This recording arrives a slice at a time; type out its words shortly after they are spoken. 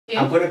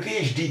I've got a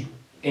PhD.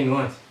 In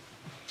what?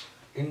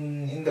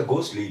 In the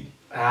ghost lady.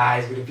 He's got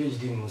a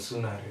PhD in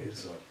Musuna.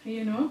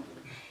 You know?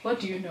 What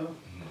do you know?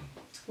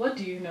 What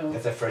do you know?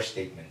 That's a fresh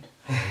statement.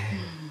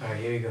 Alright,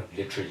 here we go.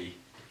 Literally.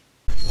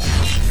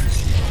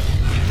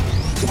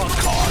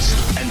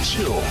 Podcast and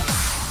chill.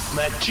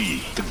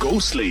 MacG, the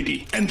Ghost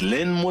Lady, and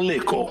Len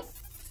Moleko.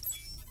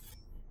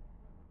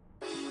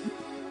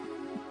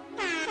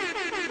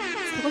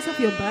 It's because of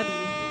your body.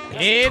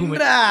 Too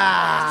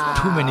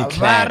many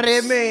claps.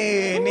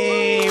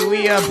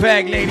 We are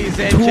back, ladies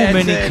and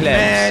gentlemen. Too many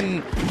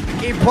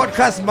claps.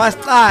 I-podcast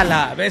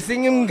mastala.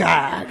 Besinging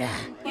gaga.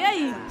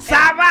 Yay!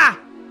 Saba!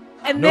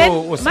 And No, then,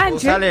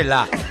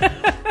 usalela.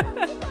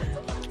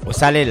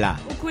 Usalela.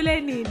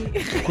 Ukule nini?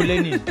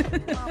 Kuleni.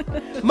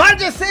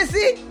 Manje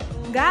sesi.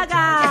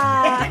 Gaga!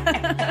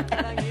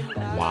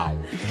 Wow.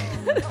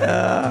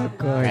 Oh,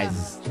 God.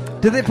 Guys.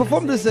 Did they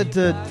perform this at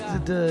the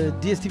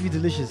DSTV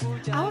Delicious?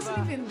 I wasn't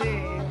even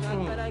there.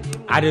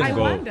 I didn't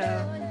go.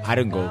 Wonder. I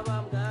didn't go.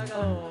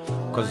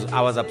 Oh. Because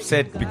I was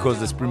upset because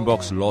the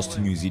Springboks lost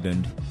to New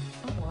Zealand.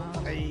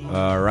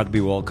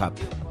 Rugby World Cup.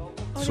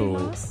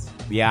 So,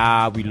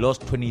 yeah, we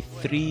lost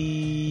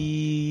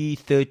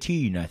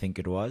 23-13, I think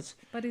it was.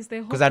 But is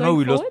there hope? Because I know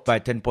we forward? lost by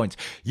 10 points.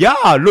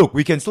 Yeah, look,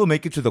 we can still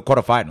make it to the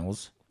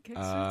quarterfinals. Okay,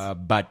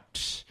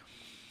 But,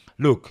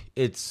 look,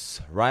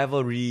 it's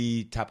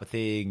rivalry type of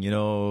thing, you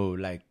know,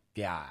 like,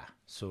 yeah.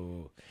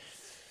 So,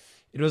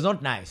 it was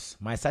not nice.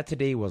 My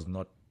Saturday was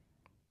not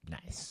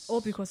nice.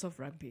 All because of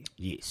rugby.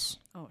 Yes.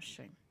 Oh,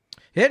 shame.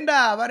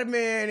 Henda,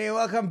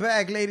 welcome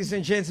back, ladies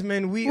and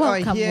gentlemen. We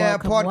Welcome, are here,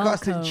 welcome,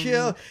 Podcast and welcome.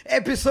 Chill,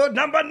 episode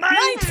number 90!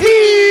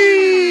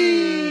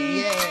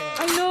 Yeah.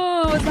 I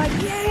know. It's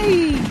like,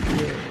 yay!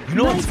 You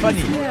know what's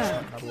funny?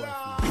 Yeah.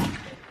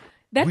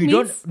 That We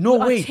means don't- no, we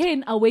are wait.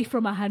 10 away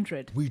from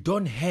 100. We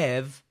don't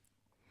have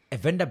a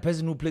vendor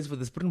person who plays for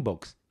the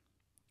Springboks.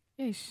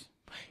 Ish.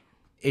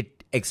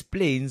 It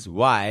explains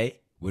why,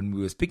 when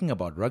we were speaking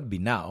about rugby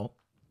now,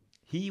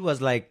 he was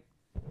like,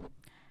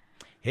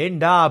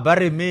 Henda,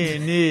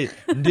 barimini,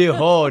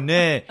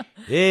 ndihone,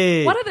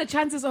 hey. What are the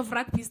chances of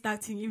rugby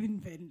starting even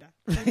Venda?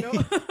 You know?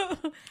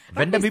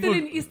 Vendor Rugby's people- still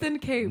in Eastern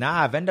Cape.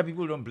 Nah, vendor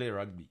people don't play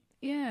rugby.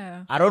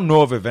 Yeah. I don't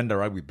know of a vendor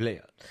rugby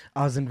player.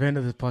 I was in Venda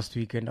this past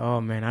weekend.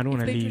 Oh man, I don't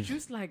want to They leave.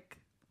 introduced like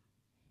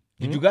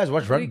Did you guys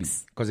watch rugby?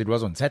 Weeks. Because it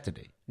was on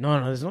Saturday.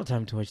 No, there's no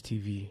time to watch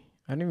TV.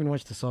 I didn't even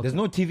watch the soccer. There's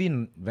no TV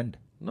in vendor.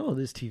 No,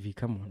 there's TV.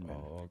 Come on, man.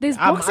 there's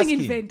I'm boxing in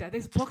asking. Venda.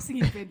 There's boxing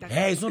in Venda.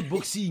 Hey, it's not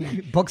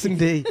boxing. Boxing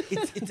Day.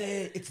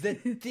 it's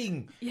that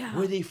thing Yeah.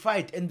 where they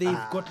fight and they've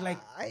got like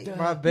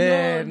My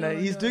bad. No,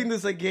 He's doing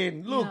this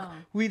again. Look, No.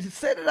 we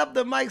set it up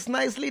the mics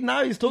nicely.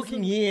 Now he's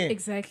talking here.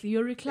 Exactly.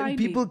 You're reclining. And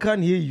people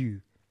can't hear you.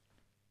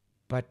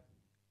 But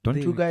don't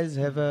There you we- guys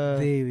have a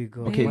There we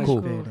go. Okay, Much cool.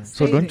 better.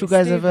 So Stay don't you there,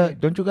 guys stay have there. a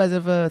don't you guys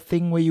have a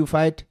thing where you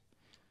fight?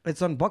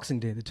 It's on Boxing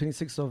Day, the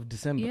 26th of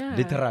December. Yeah.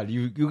 Literal.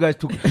 You guys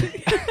took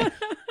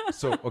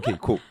So okay,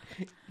 cool.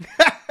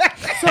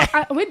 So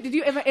when did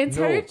you ever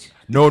enter it?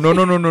 No.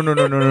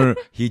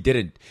 He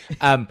didn't.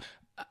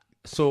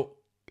 So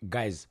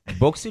guys,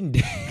 Boxing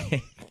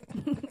Day.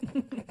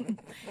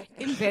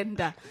 In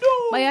Venda. No,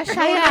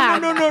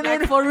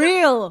 Like, for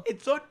real.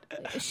 It's not.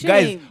 Shame.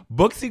 Guys,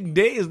 Boxing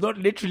Day is not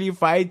literally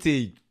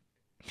fighting.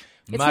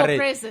 It's Mare, for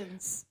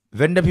presents.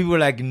 vendor people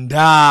like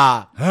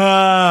nda.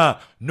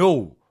 Ha.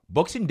 No,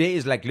 Boxing Day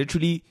is like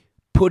literally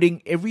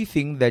putting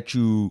everything that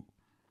you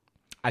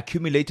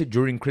accumulated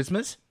during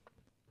Christmas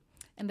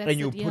And that's and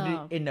you it, put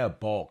yeah. it in a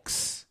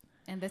box.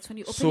 And that's when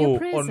you open So your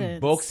presents. on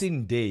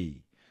Boxing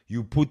Day,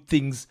 you put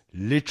things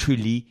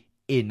literally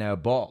in a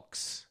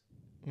box.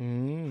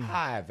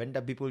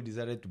 Vendor people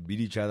decided to beat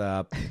each other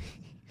up.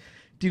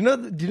 Do you know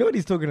what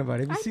he's talking about?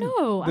 Have you I seen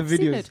know. the I've videos?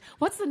 seen it.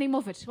 What's the name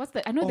of it?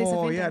 I know there's a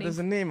Oh vendor yeah, name. there's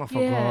a name. I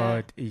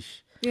Yeah. forgot.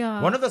 Ish.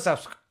 Yeah. One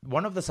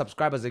of the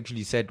subscribers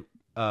actually said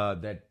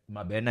that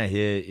Mabena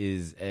here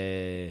is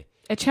a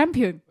A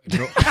champion.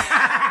 no,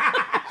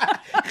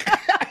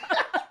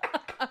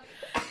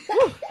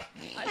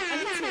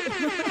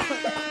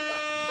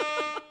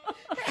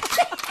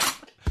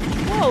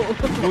 Whoa.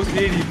 Ghost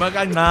lady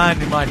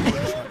makangani man.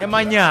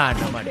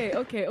 Emanyana man.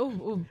 Okay.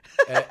 Oh.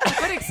 I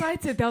got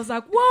excited. I was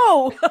like,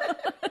 whoa.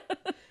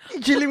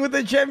 Chilling with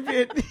the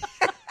champion.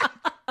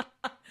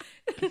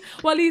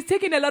 Well, he's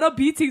taking a lot of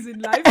beatings in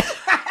life.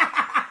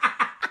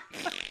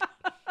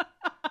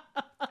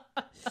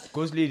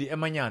 Ghost lady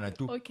emanyana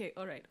too. Okay.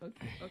 All right.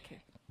 Okay.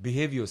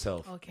 Behave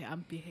yourself. Okay.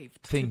 I'm behaved.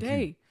 Thank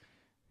Today. you.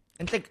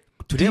 And like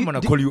today I'm gonna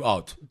call you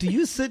out. Do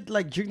you sit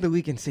like during the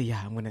week and say,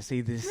 "Yeah, I'm gonna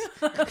say this"?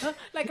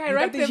 Like I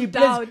write She them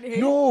plans- down. eh?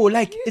 No,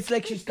 like it's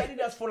like she studied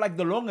us for like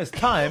the longest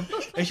time,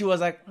 and she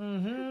was like, that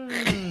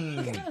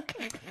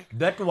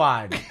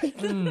one,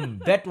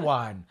 that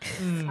one.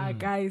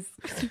 Guys,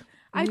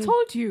 I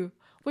told you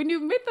when you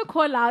made the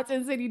call out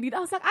and said you need,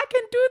 I was like, I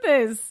can do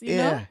this, you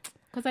know, Yeah.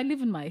 because I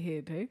live in my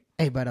head. Eh?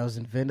 Hey, but I was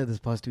in Venda this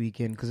past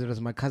weekend because it was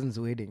my cousin's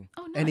wedding,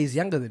 Oh, and he's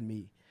younger than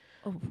me.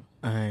 Oh.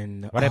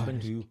 And What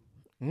happened to you?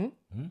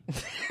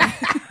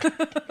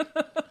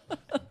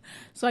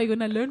 So are you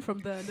gonna learn from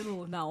the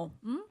little now?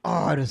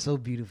 Oh, it was so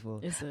beautiful.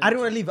 Is it? I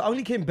didn't want to leave. I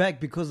only came back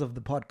because of the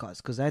podcast,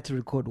 because I had to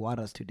record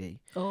Waras today.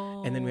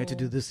 Oh, And then we had to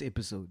do this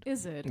episode.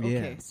 Is it? Yeah.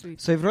 Okay,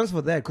 sweet. So if it runs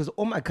for that, because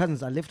all my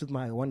cousins, I left with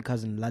my one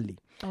cousin, Lali.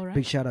 All right.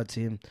 Big shout out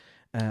to him.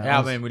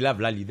 Yeah, man, we love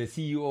Lali, the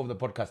CEO of the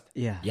podcast.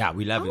 Yeah. Yeah,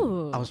 we love him.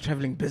 Oh. I was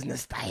traveling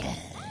business style.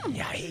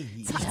 Yeah, hey,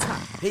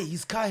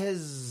 his car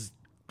has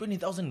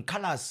 20,000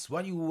 colors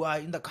while you are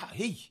in the car.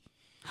 Hey,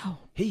 How?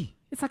 hey,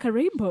 It's like a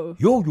rainbow.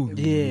 yo,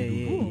 Yeah.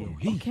 hey.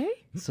 Okay.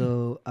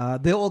 So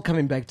they're all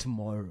coming back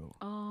tomorrow.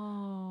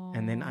 Oh.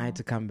 And then I had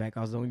to come back.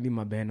 I was the only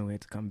Mabeno who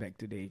had to come back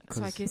today.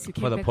 So I 'cause- guess you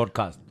came For the back.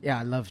 podcast, yeah,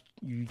 I love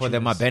you. for the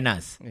chillers.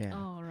 Mabenas. Yeah.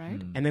 All right.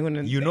 And they're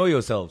gonna You know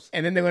yourselves.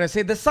 and then they're gonna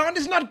say the sound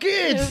is not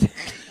good.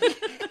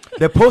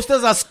 The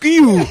posters are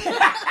skew.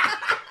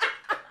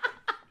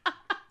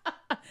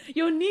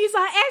 Your knees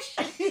are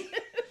ashy.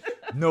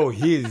 No,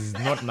 his,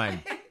 not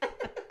mine.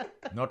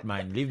 Not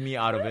mine. Leave me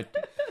out of it.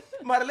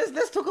 Mara,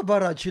 let's talk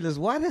about our chillers.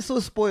 Why are they so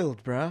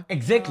spoiled, bruh?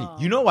 Exactly.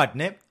 You know what,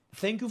 Nep?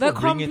 Thank you The for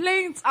bringing.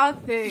 complaints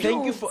out there.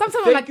 Thank you for- Sometimes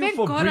I'm thank like, you thank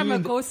for God I'm a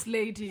bringing the- ghost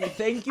lady.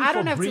 Thank you I for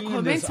don't have to bringing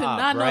comment this to up,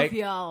 none right? of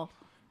y'all.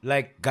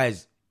 Like,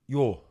 guys,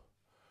 yo.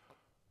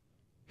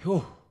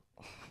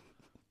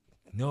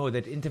 No,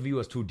 that interview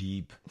was too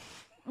deep.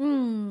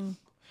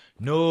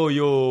 No,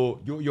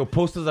 your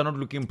posters are not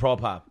looking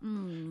proper.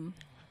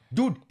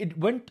 Dude, it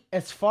went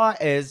as far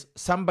as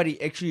somebody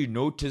actually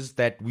noticed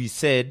that we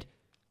said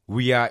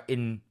we are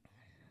in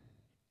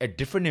a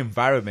different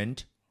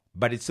environment,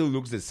 but it still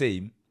looks the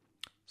same.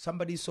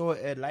 Somebody saw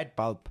a light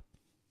bulb.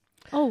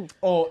 Oh.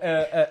 Or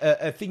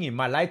a thingy,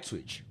 my light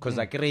switch. Because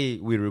like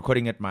we're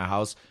recording at my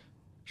house.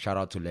 Shout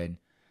out to Len.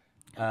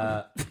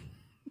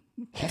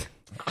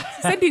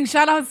 Sending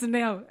shout outs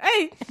now.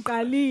 Hey,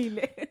 Khalil.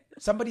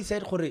 Somebody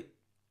said, "Khore,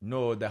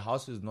 no, the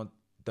house is not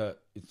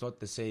it's not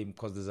the same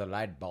because there's a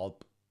light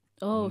bulb.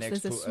 Oh, so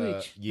next there's a to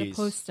switch. The yes,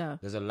 poster.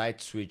 There's a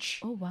light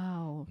switch Oh,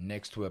 wow.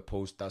 next to a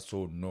poster,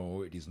 so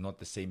no, it is not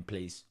the same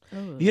place.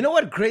 You know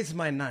what grates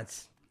my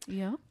nuts?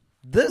 Yeah.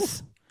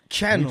 This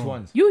channel. Which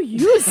ones? You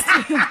used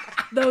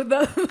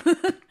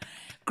the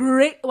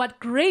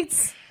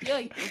greats. Yeah,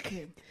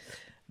 okay.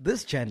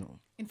 This channel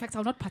In fact,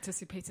 I'll not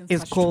participate in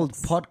is such called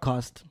talks.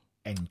 Podcast.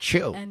 And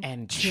chill.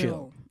 and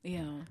Chill.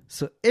 Yeah.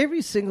 So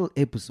every single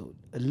episode,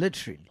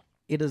 literally,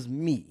 it is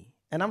me.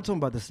 And I'm talking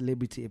about the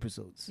celebrity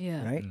episodes.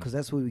 Yeah. Right? Because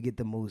that's where we get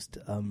the most.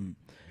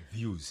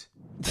 Views.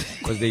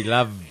 Because they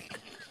love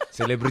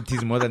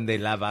celebrities more than they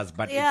love us,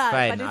 but Yeah, it's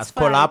fine. but it's As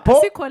fine. kolapo,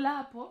 Asi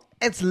kolapo.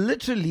 It's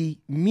literally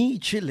me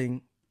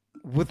chilling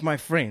with my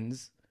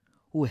friends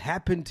who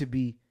happen to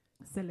be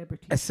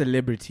Celebrity. a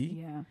celebrity.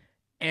 Yeah.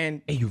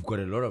 And hey, you've got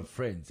a lot of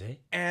friends, eh?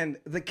 and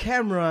the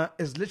camera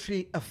is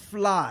literally a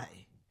fly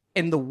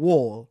in the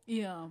wall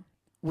Yeah.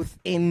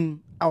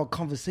 within our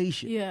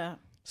conversation. Yeah.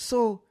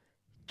 So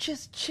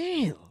just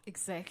chill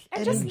Exactly.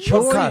 and just enjoy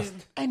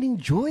listen. the You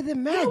know what?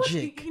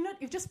 magic. You know,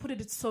 you've just put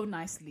it so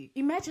nicely.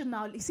 Imagine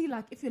now, you see,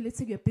 like, if let's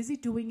say you're busy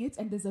doing it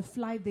and there's a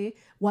fly there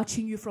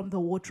watching you from the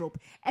wardrobe,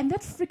 and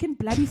that freaking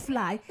bloody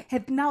fly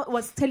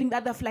was telling the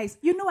other flies,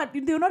 you know what?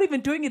 They're not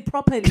even doing it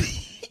properly.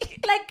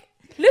 Like,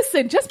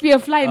 listen, just be a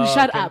fly and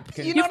shut up.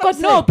 you know You've what got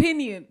I'm no saying?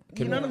 opinion.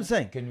 You know what I'm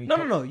saying? can we no,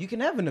 talk- no. You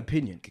can have an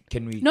opinion.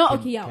 Can we? No, can-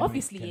 okay, yeah, can we-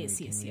 obviously, can we- yes,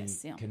 can yes, we-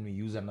 yes, yeah. Can we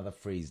use another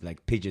phrase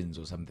like pigeons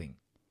or something?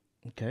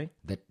 Okay.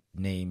 That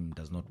name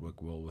does not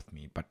work well with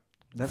me, but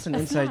That's an A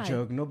inside fly.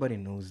 joke. Nobody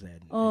knows that.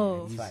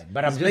 Oh, it's fine.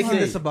 But I'm He's just making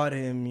this saying. about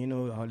him, you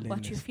know how Len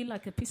but you is. feel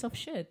like a piece of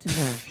shit.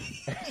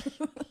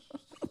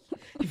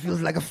 He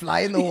feels like a fly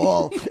in the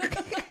wall.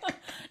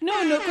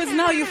 No, because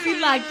now you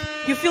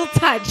feel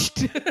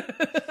touched.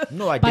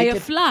 No, I by a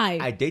dated fly.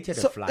 I dated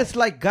So a fly. it's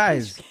like,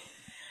 guys,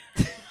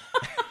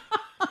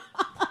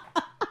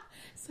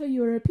 So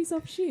you're a piece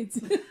of shit.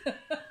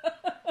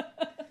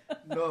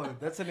 no,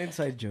 that's an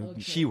inside joke.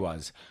 She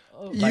was.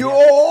 Yo!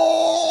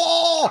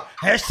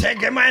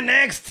 Hashtag am I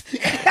next?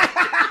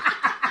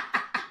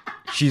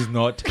 She's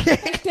not.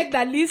 Take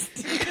that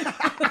list.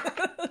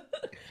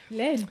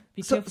 Len,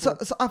 be So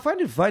careful. I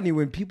find it funny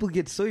when people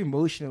get so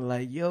emotional,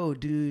 like, yo,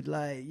 dude,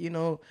 like, you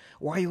know,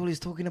 why are you always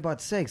talking about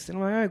sex? And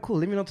I'm like, all right, cool,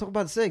 let me not talk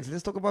about sex.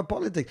 Let's talk about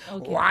politics.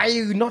 Okay. Why are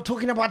you not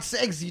talking about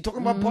sex? You're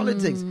talking about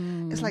politics.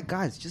 It's like,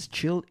 guys, just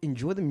chill,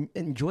 enjoy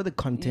the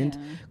content,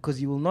 Yeah.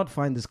 because you will not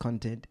find this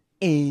content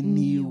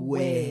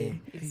anywhere.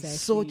 Exactly.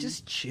 So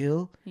just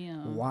chill,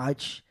 Yeah.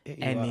 watch, You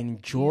and are-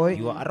 enjoy.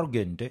 You are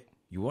arrogant. Eh?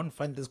 You won't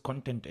find this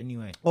content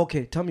anyway.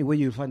 Okay, tell me where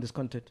you find this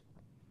content.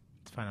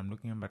 It's fine. I'm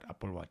looking at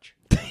Apple Watch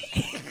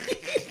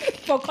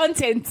For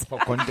content. for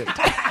content.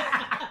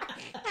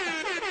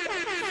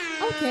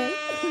 Okay.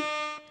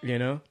 You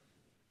know?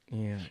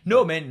 Yeah.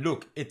 No, man.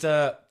 Look, it's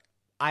a.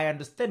 I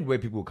understand where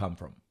people come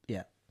from.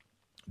 Yeah.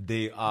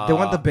 They are. They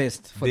want the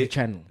best for they- the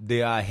channel.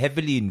 They are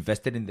heavily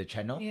invested in the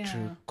channel. Yeah.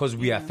 True. Because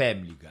we are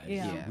family, guys.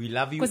 Yeah. We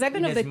love you. Because at the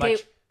end of in the as day,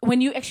 much-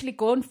 when you actually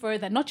go on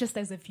further, not just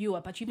as a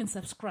viewer, but you even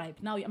subscribe,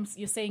 now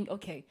you're saying,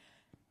 okay,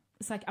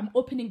 it's like I'm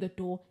opening the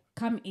door,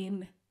 come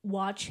in,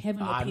 watch, have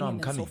an no, opinion, I'm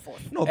and coming. so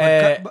forth. No,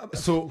 but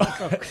So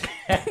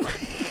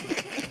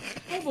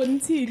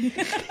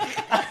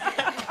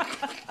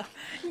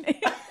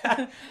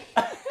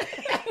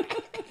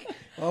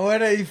Oh,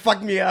 whether he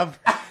fucked me up.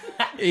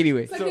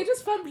 Anyway. It's like they're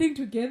just fumbling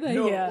together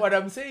No, here. what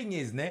I'm saying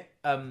is,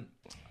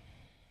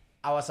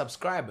 our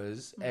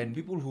subscribers and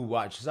people who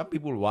watch, some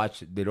people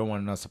watch, they don't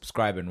want to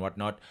subscribe and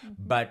whatnot,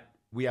 but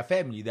we are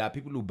family. There are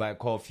people who buy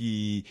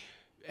coffee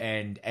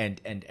and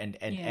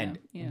Yeah.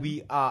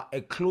 we are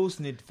a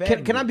close-knit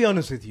family. Can I be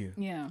honest with you?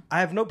 Yeah.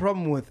 I have no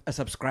problem with a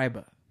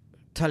subscriber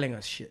telling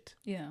us shit.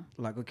 Yeah.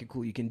 Like, okay,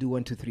 cool, you can do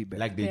 1, 2, 3 better.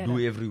 like they Yeah. do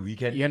every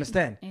weekend? you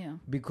understand? Yeah.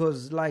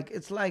 Because like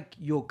it's like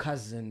your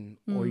cousin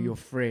or your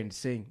friend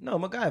saying, "No,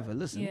 MacGyver,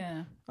 listen,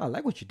 Yeah. I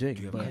like what you're doing."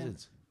 Do you have but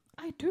cousins?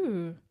 I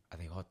do. Are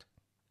they hot?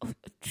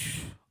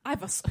 I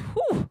have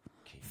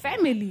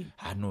family.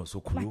 I know,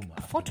 so Like kuluma.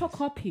 a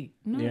photocopy.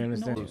 No, you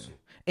understand? no.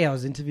 Hey, I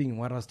was interviewing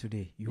Waras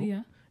today.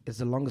 Yeah. It's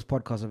the longest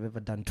podcast I've ever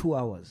done, 2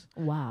 hours.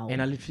 Wow.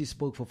 And I literally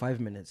spoke for 5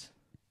 minutes.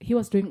 He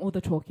was doing all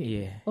the talking.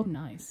 Yeah. Oh,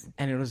 nice.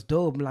 And it was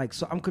dope. Like,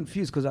 so I'm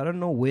confused because I don't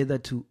know whether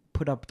to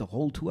put up the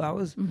whole 2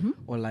 hours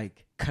or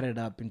like cut it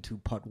up into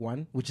part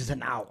 1, which is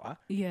an hour,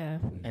 Yeah.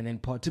 and then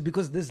part 2,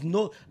 because there's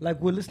no, like,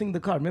 we're listening to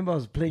the car. Remember I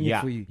was playing Yeah.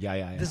 it for you.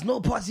 Yeah. There's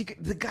no parts.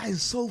 The guy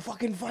is so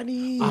fucking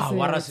funny.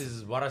 Waras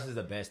is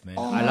the best, man.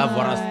 I love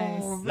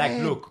Waras.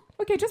 Like, look,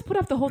 Okay, just put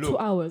up the whole Look. 2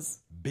 hours.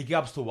 big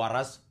ups to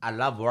Waras. I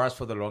love Waras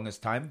for the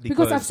longest time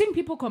Because I've seen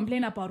people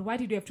complain about why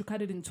did you have to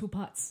cut it in 2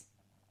 parts?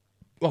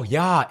 Oh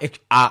yeah,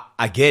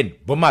 again,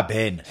 Boma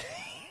Ben.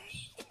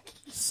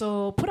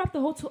 So put up the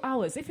whole 2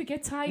 hours. If you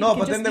get tired, No, you can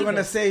but just then they're leave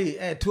gonna it.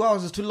 say 2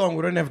 hours is too long.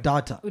 We don't have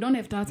data. We don't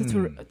have data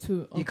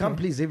to. You can't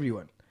please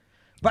everyone.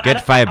 But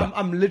Get fiber.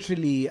 I'm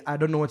literally, I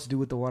don't know what to do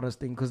with the Waters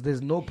thing because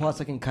there's no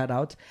parts I can cut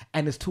out,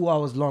 and it's 2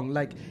 hours long.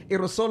 Like, it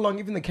was so long,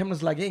 even the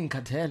camera's like, hey, in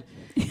cartel.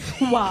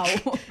 Wow.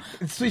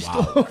 It switched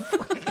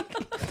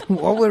off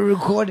while we're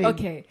recording.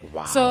 Okay.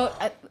 So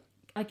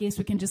I guess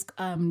we can just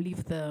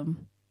leave the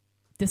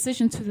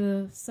decision to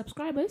the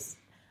subscribers.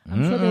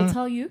 I'm sure they'll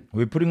tell you.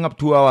 We're putting up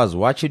 2 hours.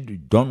 Watch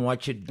it, don't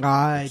watch it.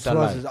 Aye, It's 2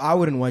 alive. hours. I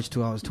wouldn't watch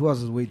 2 hours. 2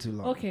 hours is way too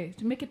long. Okay,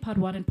 to make it part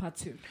 1 and part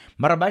 2.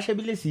 Marabasha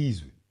bile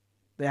sizwe.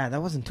 Yeah,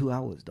 that wasn't 2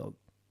 hours, dog.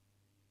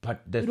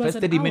 But the It was first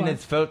an 30 hour.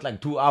 minutes felt like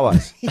 2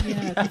 hours.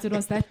 Yeah, because it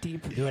was that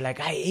deep. They were like,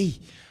 hey,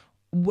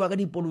 bua ka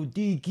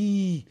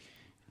dipolitiki.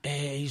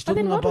 He's But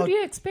talking then what about... would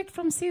you expect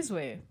from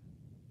Sizwe?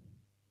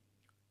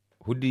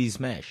 Who did he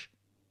smash?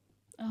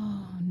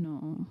 Oh,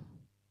 no.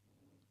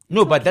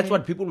 No, but that's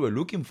what people were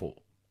looking for.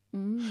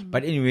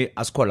 But anyway,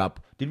 as call up,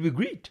 did we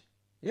greet?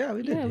 Yeah,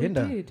 we did. Yeah, we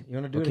Hinda, did. you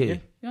want to do it Okay.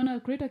 again? You want to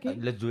greet again?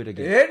 Let's do it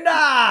again.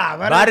 Hinda!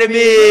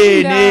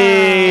 Barimini!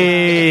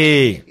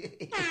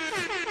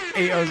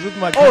 Hey, I was with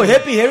my Oh, cousin.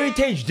 happy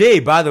Heritage Day,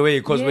 by the way,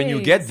 because when you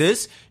Yes. get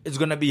this, it's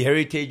going to be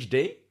Heritage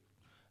Day,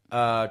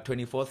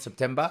 24th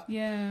September.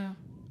 Yeah.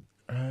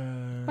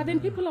 But then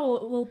people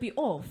will be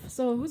off.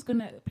 So who's going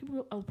to...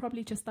 People will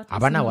probably just start...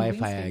 Abana listening on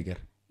Wi-Fi, Wednesday. I get,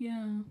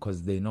 Yeah.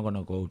 because they're not going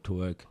to go to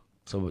work.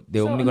 So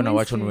they're So only on going to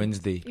watch on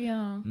Wednesday.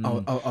 Yeah.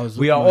 I was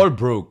We with are my- all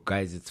broke,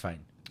 guys. It's fine.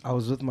 I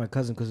was with my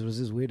cousin because it was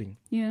his wedding.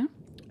 Yeah.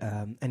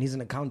 And he's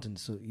an accountant,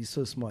 so he's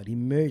so smart. He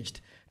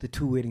merged the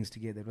 2 weddings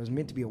together. It was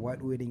meant to be a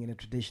white wedding and a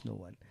traditional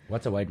one.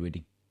 What's a white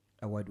wedding?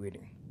 A white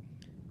wedding.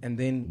 And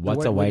then... the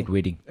What's a white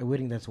wedding? A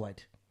wedding that's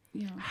white.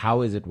 Yeah.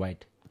 How is it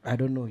white? I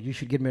don't know. You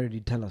should get married. You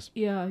tell us.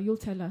 Yeah, you'll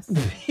tell us.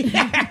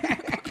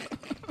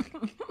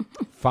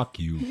 Fuck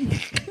you.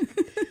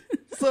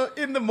 So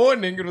in the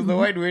morning, it was the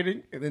white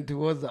wedding. And then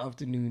towards the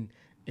afternoon,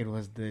 it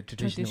was the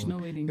traditional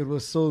wedding. It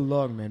was so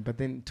long, man. But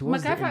then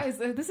towards the MacGyver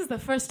end, is... this is the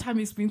first time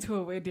he's been to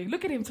a wedding.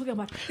 Look at him talking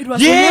about... It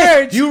was Yeah,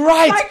 merged. you're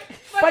right. Like,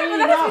 Funny MacGyver,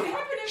 that has been enough.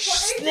 happening for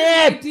ages,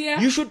 Snap. my dear.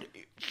 You should...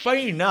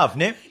 Funny enough,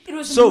 ne? It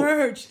was So-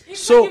 merged. It's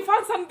so- like you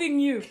found something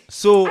new.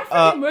 So, I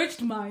fucking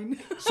merged mine.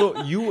 so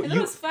And you that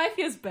was 5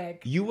 years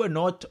back. you were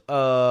not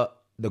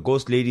the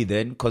ghost lady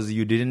then, because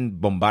you didn't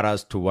bombard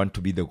us to want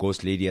to be the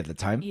ghost lady at the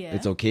time. Yeah.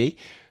 It's okay.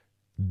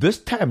 This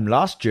time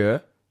last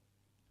year,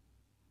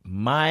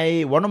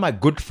 one of my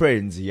good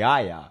friends,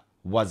 Yaya,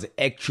 was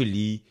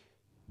actually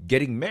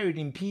getting married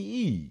in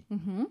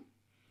PE.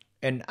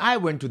 And I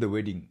went to the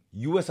wedding.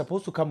 You were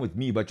supposed to come with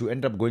me, but you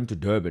ended up going to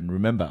Durban,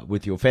 remember,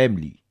 with your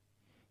family.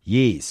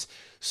 Yes.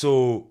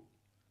 So,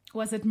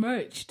 Was it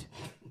merged?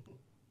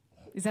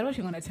 Is that what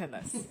you're going to tell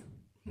us?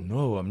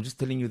 no, I'm just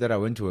telling you that I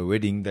went to a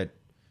wedding that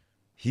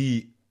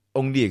he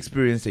only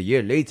experienced a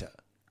year later.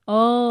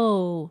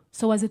 Oh,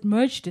 so was it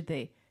merged, did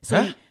they?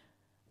 So Huh?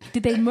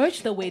 did they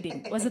merge the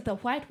wedding? Was it the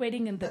white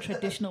wedding and the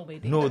traditional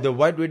wedding? No, the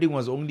white wedding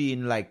was only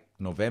in like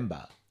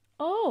November.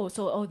 Oh,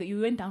 so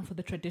you went down for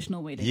the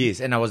traditional wedding? Yes,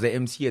 and I was the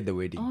MC at the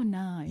wedding. Oh,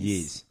 nice.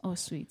 Yes. Oh,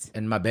 sweet.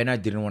 And my banner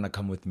didn't want to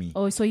come with me.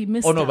 Oh, so you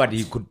missed Oh no, out. but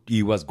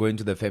he was going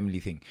to the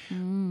family thing.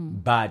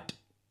 But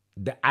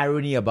the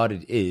irony about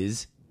it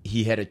is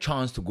he had a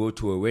chance to go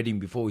to a wedding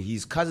before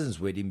his cousin's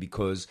wedding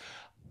because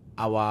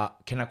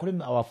can I call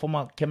him our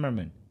former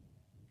cameraman?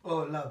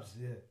 oh, loves,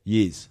 yeah.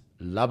 Yes.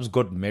 Labs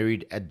got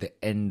married at the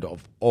end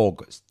of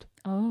August,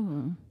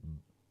 Oh.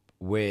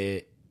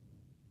 where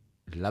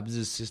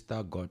Labs'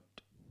 sister got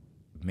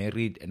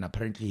married and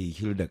apparently he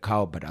killed a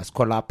cow, but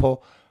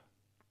Askolapo,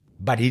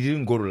 but he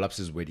didn't go to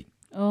Labs' wedding.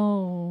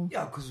 Oh. No.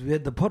 Yeah, because we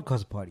had the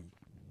podcast party.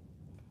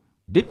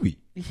 Did we?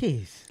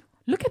 Yes.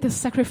 Look at the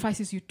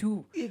sacrifices you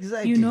do.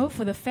 Exactly. You know,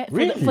 for the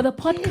Really? for the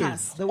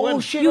podcast. The Oh one-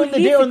 shit! You On the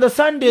leave day it- on the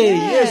Sunday,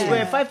 Yeah. yes,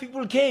 where 5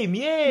 people came.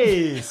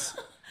 Yes.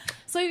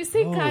 So you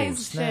see, Oh,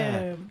 guys,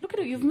 snap. look at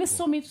it. You've missed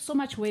so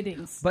much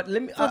weddings. But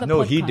let me for the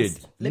No, he podcast.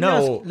 did.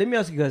 let me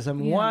ask you guys. Yeah.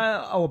 Why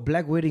are our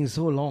black weddings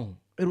so long?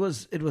 It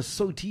was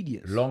so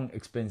tedious. Long,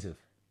 expensive.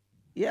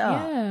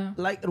 Yeah.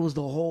 Like it was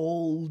the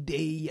whole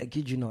day. I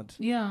kid you not.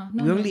 Yeah.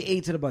 No, We no. only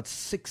ate at about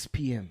 6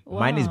 p.m.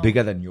 Mine is Wow.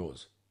 bigger than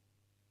yours.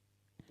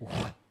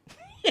 What?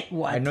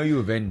 I know you're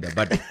a vendor,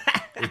 but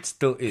it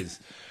still is.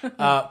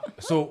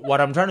 So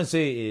what I'm trying to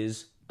say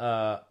is,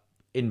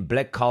 in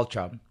black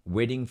culture,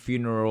 wedding,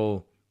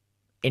 funeral,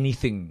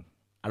 anything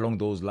along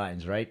those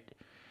lines, right?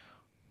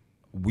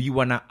 We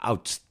wanna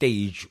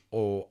outstage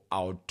or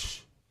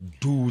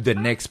outdo the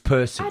next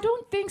person. I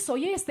don't think so.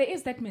 Yes, there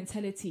is that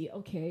mentality.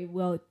 Okay,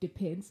 well, it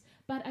depends.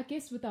 But I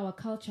guess with our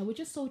culture, we're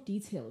just so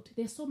detailed.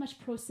 There's so much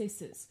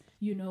processes,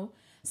 you know.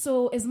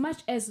 So as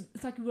much as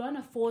it's like we want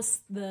to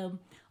force the,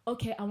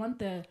 okay, I want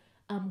the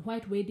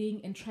white wedding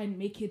and try and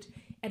make it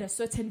at a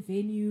certain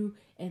venue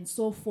and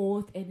so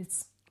forth. And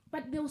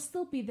but there will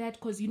still be that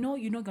because you're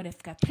not gonna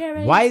have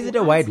parents. Why is it or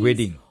a white aunties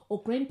wedding?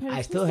 or grandparents? I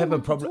who still have a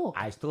want to problem. talk.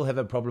 I still have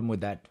a problem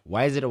with that.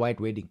 Why is it a white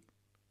wedding?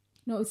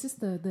 No, it's just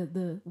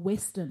the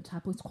Western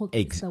type. It's called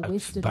it's the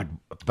Western.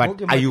 But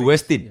Okay, are you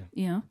Western?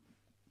 Yeah.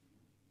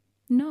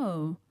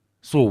 No.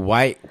 So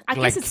why? I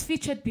like, guess it's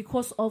featured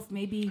because of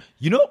maybe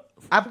you know,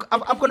 I've got a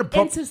problem.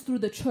 enters through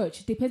the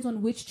church. It depends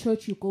on which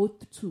church you go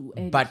to.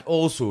 And But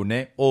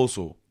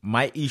also,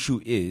 my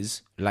issue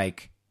is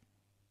like,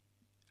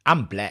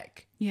 I'm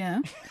black. yeah.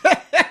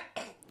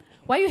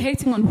 Why are you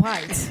hating on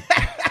white?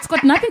 It's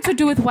got nothing to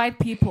do with white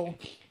people.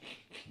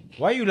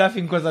 Why are you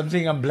laughing? Because I'm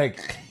saying I'm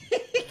black.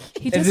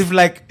 He As just if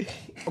like,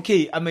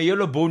 okay, I'm a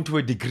yellow bone to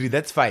a degree.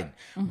 That's fine.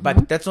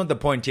 But that's not the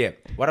point here.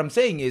 What I'm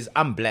saying is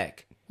I'm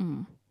black.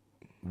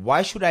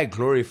 Why should I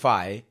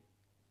glorify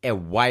a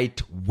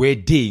white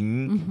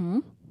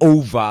wedding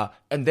over,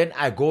 and then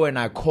I go and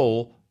I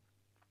call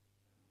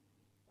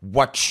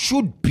what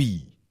should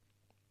be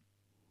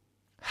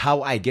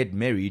how I get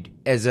married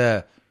as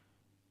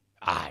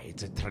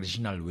it's a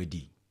traditional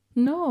wedding.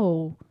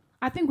 no.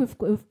 I think we've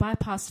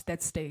bypassed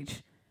that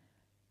stage.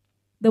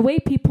 The way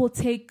people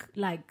take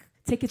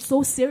it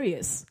so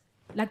serious,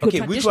 like Okay,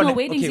 your which traditional one-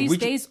 weddings okay, these which-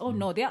 days. Oh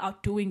no, they're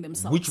outdoing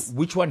themselves.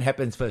 Which one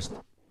happens first?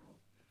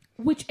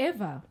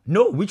 Whichever.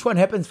 No, which one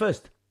happens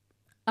first?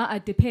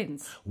 It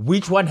depends.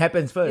 Which one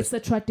happens It's first? the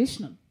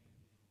traditional.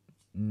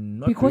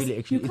 Not Because really.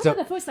 Actually, you it's cover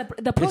the first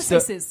the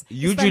processes.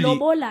 usually- it's the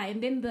lobola,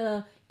 and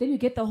then you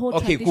get the whole.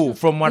 Okay, traditional. cool.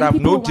 From what Then I've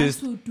people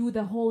noticed- want to do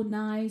the whole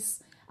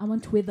nice. I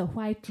want to wear the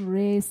white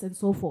dress and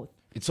so forth.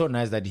 it's so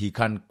nice that he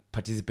can't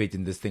participate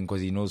in this thing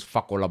because he knows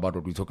fuck all about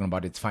what we're talking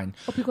about. It's fine.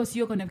 Oh, because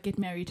you're gonna get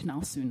married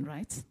now soon,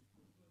 right?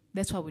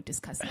 That's why we're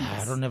discussing this.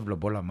 I don't have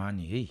lobola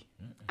money. Hey,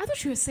 I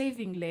thought you were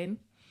saving, Len.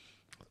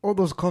 All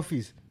those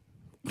coffees.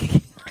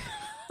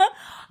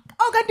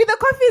 Oh, Gandhi, the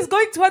coffee is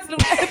going towards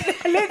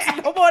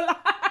Len's lobola.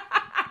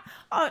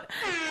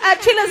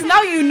 Chillers,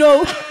 now you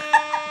know.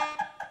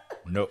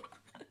 no,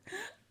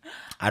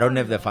 I don't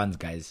have the funds,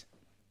 guys.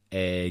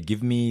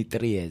 Give me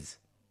 3 years.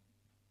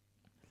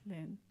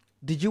 Len.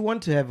 Did you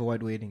want to have a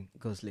white wedding,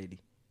 Ghost Lady?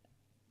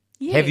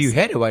 Yes, Have you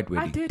had a white I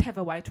wedding? did have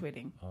a white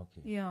wedding.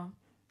 Okay. Yeah,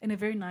 and a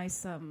very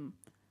nice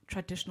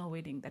traditional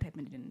wedding that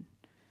happened in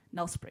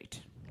Nelspruit.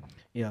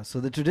 Yeah,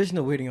 so the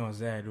traditional wedding I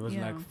was at was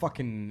Yeah. like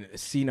fucking a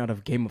scene out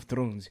of Game of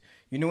Thrones.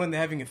 You know when they're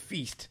having a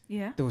feast,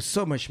 Yeah, there was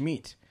so much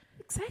meat.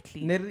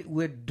 exactly.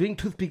 We're doing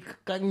toothpick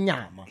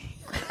kanyama.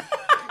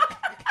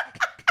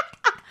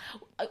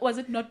 Was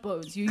it not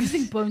bones? You're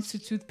using bones to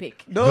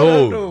toothpick.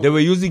 No, they were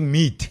using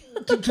meat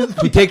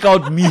to take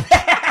out meat.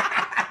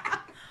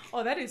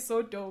 Oh, that is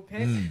so dope. Eh?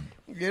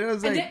 You know what I'm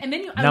saying? And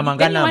then you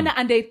Namanganam. want to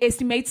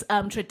underestimate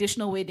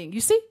traditional wedding.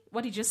 You see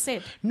what he just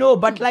said? No,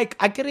 but like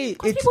I get it.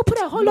 Because people put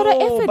a whole lot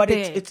of effort but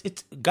there.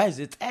 it's guys,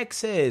 it's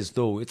excess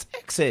though. It's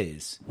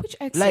excess. Which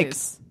Like,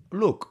 excess?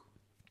 look,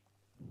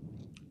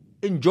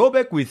 in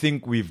Joburg we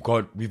think we've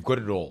got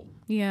it all,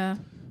 Yeah,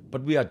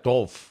 but we are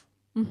Dolph.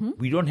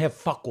 We don't have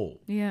fuck all.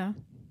 yeah.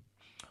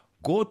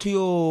 Go to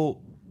your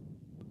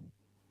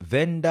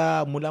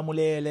vendor,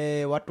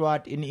 mulamulele,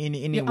 what in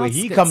Your where he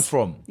outskirts. comes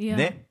from. Yeah.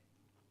 Ne?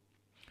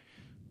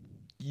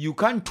 You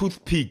can't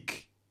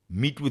toothpick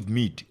meat with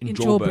meat in, In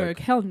Joburg. Joburg,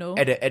 hell no.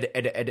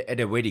 At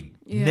a wedding.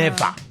 Yeah.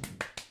 Never.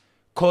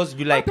 Cause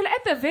you like, But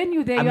at the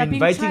venue there, you are I'm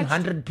being inviting charged.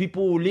 100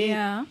 people.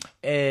 Yeah.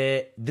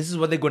 This is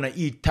what they're gonna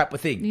eat, type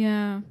of thing.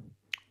 Yeah.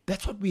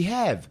 That's what we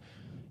have.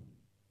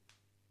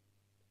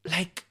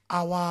 Like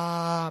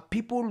our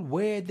people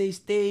where they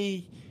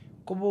stay,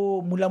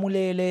 Kobo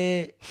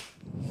Mulamulele,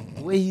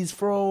 where he's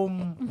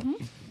from.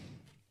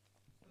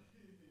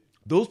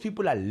 Those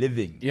people are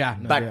living. Yeah,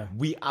 no, but yeah.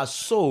 we are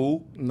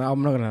so. No,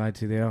 I'm not gonna lie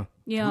to you. They are.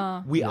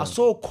 Yeah. We are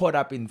so caught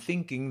up in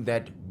thinking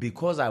that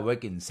because I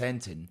work in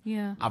Sandton,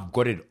 Yeah. I've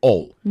got it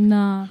all.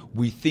 Nah.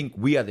 We think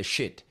we are the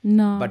shit.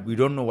 No. But we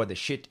don't know what the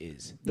shit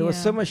is. There was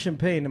Yeah. so much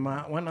champagne, and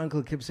my one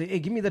uncle kept saying, "Hey,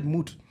 give me that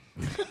moot."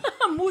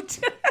 Mood.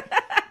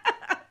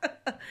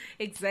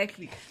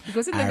 Exactly.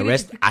 Because in the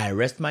village, I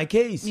rest my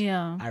case.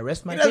 Yeah. I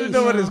rest my I case. don't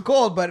know what it's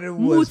called, but it was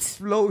Moot.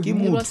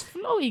 flowing. it was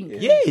flowing.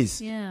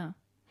 Yes. Yeah.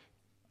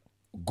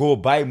 Go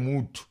buy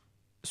mood.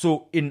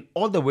 So in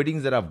all the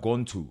weddings that I've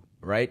gone to,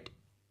 right?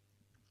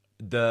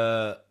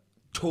 The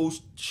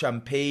toast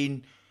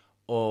champagne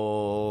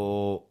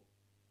or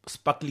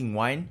sparkling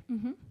wine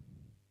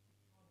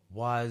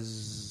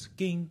was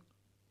king.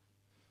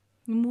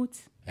 Mood.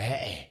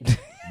 Hey.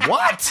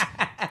 What?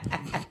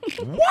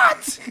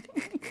 What?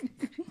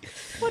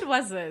 What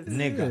was it?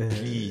 Nigga,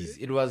 please.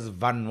 It was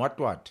Van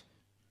what?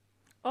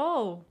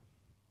 Oh.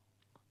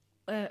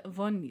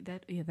 Von,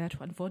 that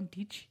one. Von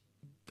Ditch.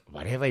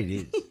 Whatever it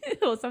is.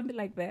 Or something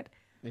like that.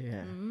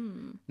 Yeah.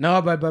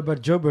 No, but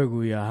Joburg,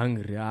 we are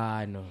hungry.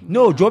 I know.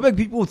 No, Joburg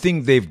people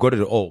think they've got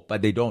it all,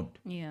 but they don't.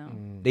 Yeah.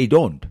 They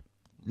don't.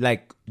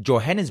 Like,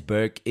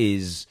 Johannesburg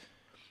is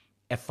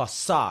a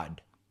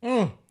facade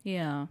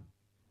Yeah.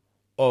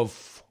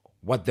 of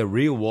what the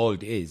real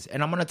world is.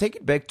 And I'm going to take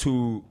it back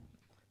to...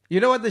 You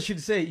know what they should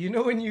say? You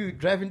know when you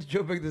drive into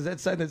Joburg, there's that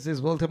sign that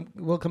says welcome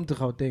to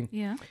Gauteng.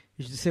 Yeah.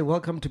 You should say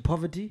welcome to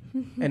poverty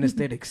and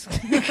aesthetics.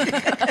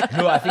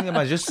 No, I think they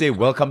must just say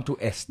welcome to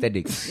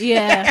aesthetics.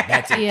 Yeah.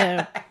 That's it.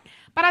 Yeah.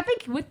 But I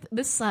think with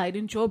this side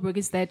in Joburg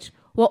is that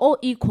we're all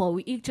equal.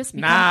 We just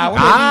become Nah,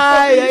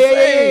 equal.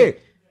 Yeah.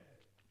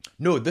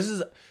 No, this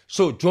is...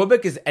 So,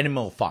 Joburg is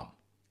animal farm.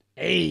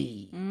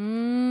 Hey.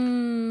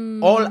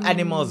 All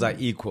animals are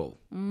equal,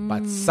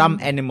 but some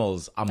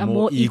animals are Are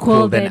more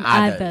equal than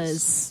others.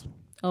 others.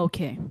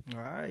 Okay. All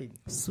right.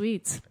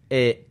 Sweet.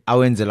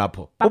 Awenze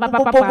lapho. Pa, pa,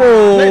 pa, pa, pa.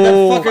 Play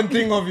that fucking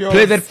thing of yours.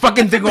 Play that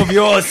fucking thing of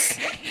yours.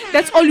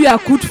 That's all you are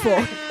good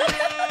for.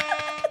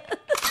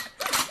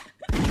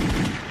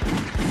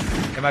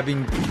 Am I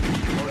being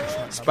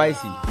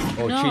spicy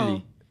or No.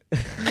 chili?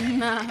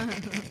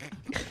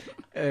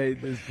 Hey,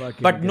 this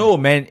fucking But guy. no,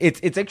 man,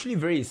 it's actually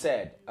very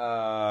sad.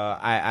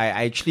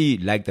 I actually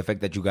like the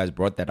fact that you guys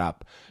brought that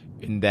up,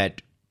 in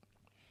that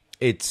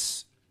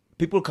it's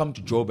people come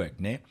to Joburg,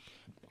 ne?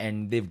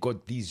 And they've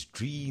got these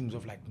dreams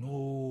of like,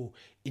 no,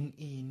 I'm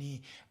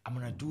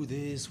gonna do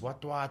this,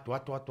 what. Like,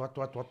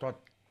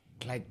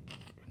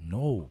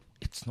 no,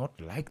 it's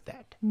not like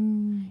that.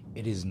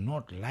 It is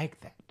not like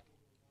that.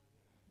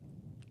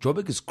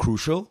 Joburg is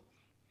crucial.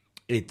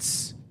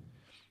 It's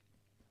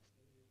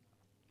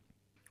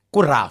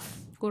rough.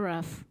 Go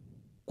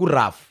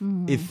rough.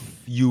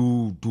 If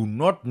you do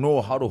not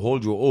know how to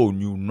hold your own,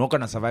 you're not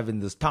gonna survive in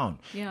this town.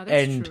 Yeah,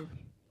 that's and true.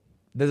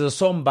 there's a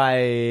song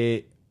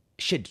by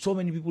so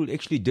many people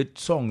actually did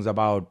songs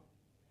about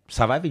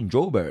surviving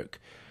Joburg.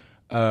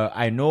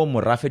 I know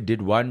Morafe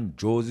did one,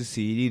 Josie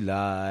City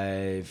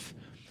Life,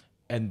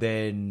 and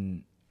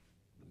then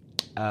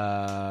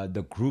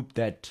the group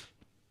that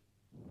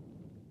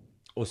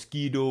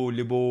Oskido,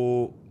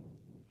 Libo,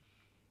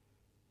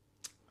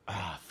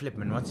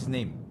 Flipman, what's his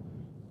name?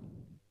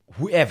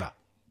 Whoever.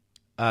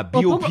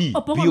 B.O.P.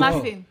 Opomo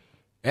Muffin.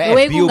 Eh, The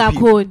way B.O.P.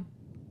 kungakhona.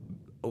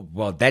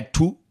 Well, that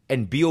too.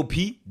 And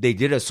B.O.P. they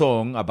did a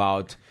song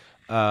about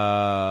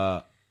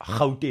Gauteng,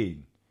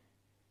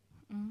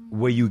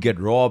 where you get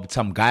robbed.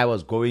 Some guy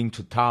was going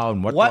to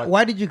town.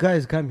 Why did you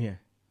guys come here?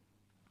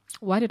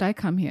 Why did I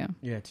come here?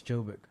 Yeah, to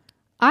Joburg.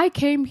 I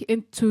came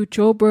into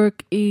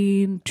Joburg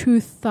in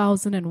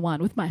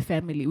 2001 with my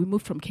family. We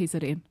moved from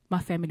KZN. My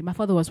family. My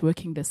father was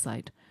working this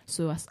side.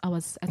 So I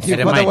was at Your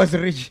At a mother mine. was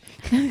rich.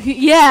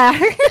 yeah.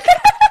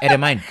 At a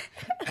mine.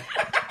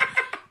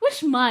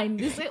 Which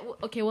mine?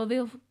 Okay, well,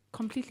 they're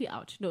completely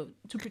out. No,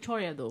 to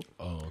Pretoria, though.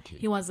 Oh, okay.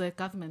 He was a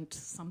government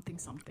something.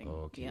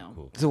 Okay, Yeah.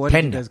 cool. So why did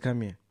you Tender. guys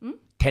come here?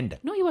 Tender.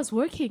 No, he was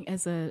working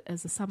as a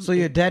some. So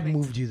your dad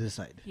moved you this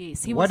side.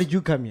 Yes, he Why was. did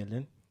you come here,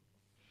 Len?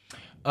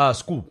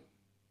 School.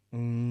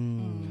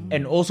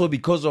 And also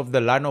because of the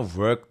line of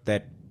work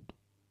that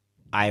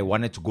I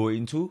wanted to go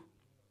into,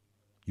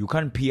 you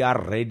can't PR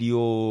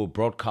radio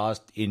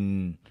broadcast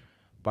in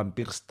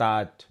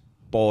Pampirstad,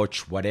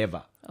 Poch,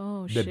 whatever.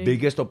 Oh, The shame.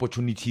 biggest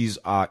opportunities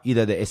are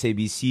either the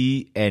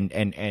SABC and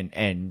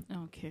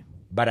Okay.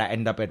 but I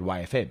end up at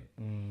YFM.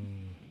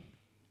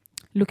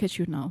 Look at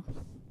you now.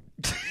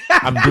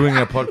 I'm doing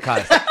a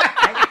podcast.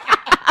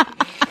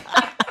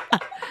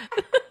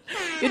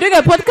 You're doing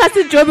a podcast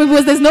in Joburg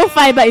because there's no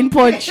fiber in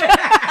Punch.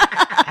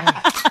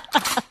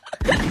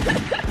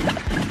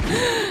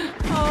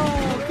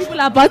 Oh, people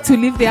are about to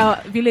leave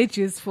their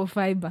villages for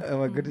fiber. Oh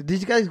my goodness.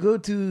 Did you guys go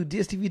to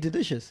DSTV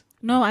Delicious?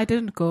 No, I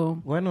didn't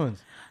go. Why not?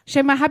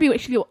 Shame, my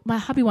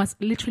hubby was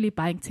literally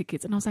buying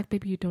tickets, and I was like,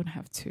 "Baby, you don't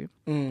have to."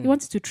 He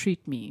wanted to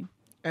treat me.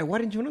 Hey, why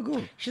didn't you want to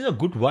go? She's a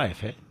good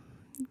wife, eh?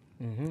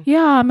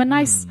 Yeah, I'm a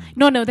nice.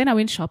 No. Then I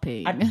went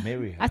shopping. I'd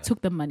marry her. I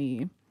took the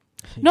money.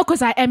 No,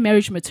 because I am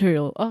marriage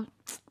material. Oh,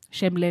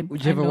 shameless.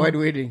 Would you have a white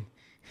wedding?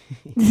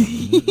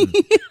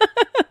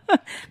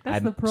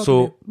 That's the problem.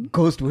 So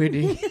Ghost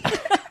wedding?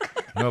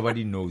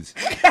 Nobody knows.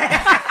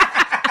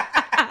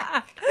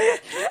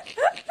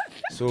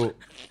 So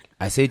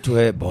I say to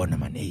her, Bona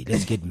man, hey,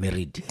 let's get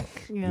married.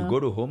 Yeah. We go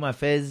to Home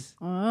Affairs.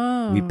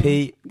 Oh. We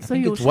pay, I So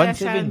think you it's share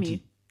 170.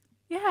 me.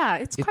 Yeah,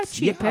 it's quite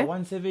cheap. Yeah, eh?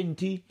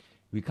 170.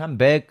 We come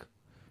back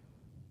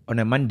on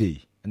a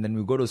Monday. And then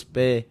we go to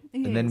Spare.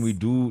 And then we Yes.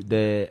 do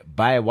the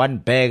buy one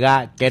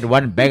bagger, get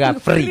one bagger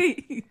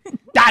free.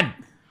 Done.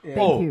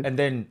 Oh, you. and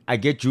then I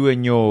get you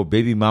and your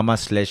baby mama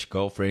 /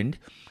 girlfriend.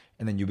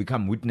 And then you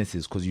become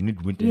witnesses because you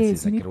need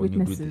witnesses. Yes, you need when you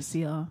do witnesses. this.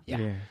 Yeah.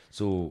 Yeah.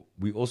 So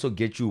we also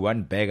get you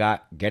one bagger,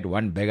 get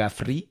one bagger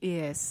free.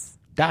 Yes.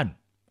 Done.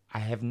 I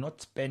have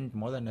not spent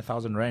more than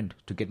 1,000 rand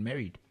to get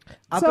married.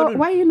 So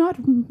why are you not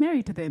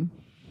married to them?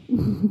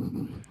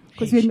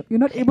 Because you're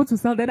not able to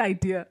sell that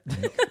idea.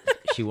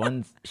 She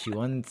wants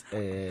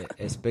a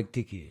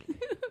spectacle.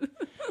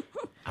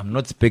 I'm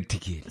not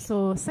spectacle.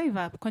 So save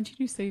up.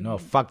 Continue saving. No,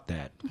 fuck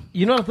that.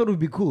 You know, I thought it would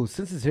be cool.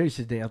 Since it's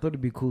Heritage Day, I thought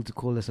it'd be cool to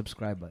call a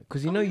subscriber.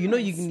 Because you know,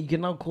 you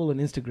can now call on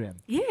Instagram.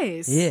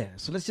 Yes. Yeah.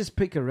 So let's just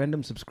pick a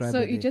random subscriber.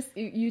 So you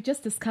there.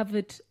 just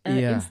discovered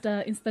Yeah.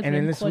 Instagram and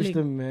then let's calling. wish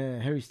them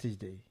Heritage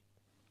Day.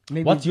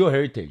 Maybe. What's your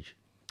heritage?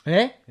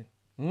 Eh?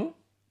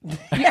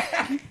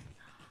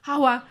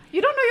 How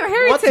you don't know your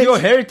heritage? What's your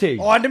heritage?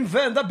 Oh, I'm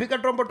fan. That bigger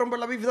trombo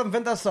la bivi them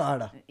fan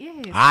sada.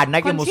 Yes. Nna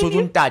ke Continue.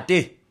 Mosotho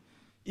ntate.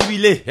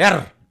 Ebile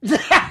her.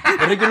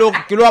 Re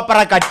ke lo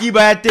apara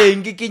katiba ya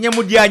teng ke kenye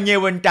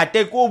modianyewe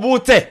ntate ko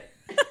botse.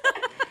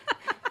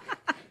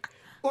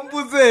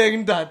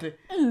 Umbuzeng ntate.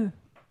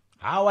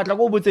 Wa tla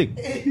ko botseng.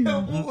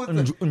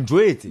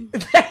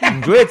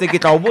 Njwetse ke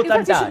tla o In botsa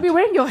fact, you should be ntate.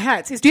 wearing your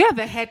hat. Do you have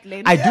a hat,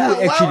 Len? I do Why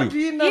would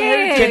actually. you not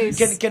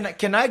Yes.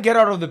 Can I get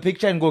out of the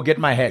picture and go get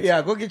my hat?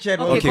 Yeah, go get your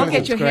Okay, Okay, go cool.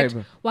 get your hat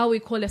subscriber. while we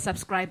call a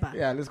subscriber.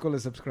 Yeah, let's call a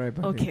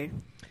subscriber. Okay.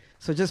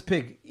 So just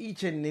pick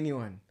each and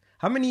anyone.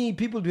 How many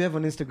people do you have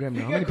on Instagram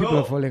now? How many people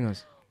are following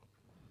us?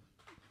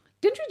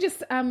 Didn't you just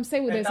say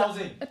with us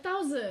 1,000.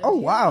 1,000? Oh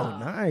wow,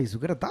 Yeah. nice.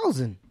 We got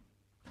 1,000.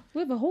 We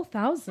have a whole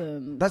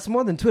 1,000. That's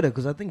more than Twitter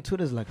because I think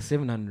Twitter's like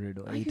 700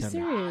 or Are you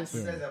 800. serious?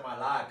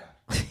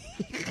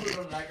 People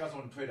don't like us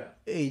on Twitter.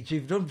 Hey,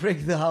 Chief, don't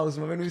break the house,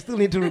 man. We still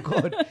need to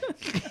record.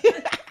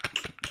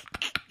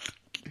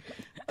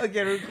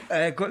 Okay,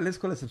 let's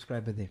call a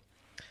subscriber there.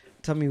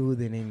 Tell me who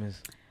their name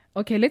is.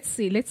 Okay, let's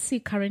see. Let's see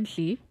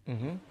currently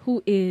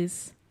who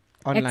is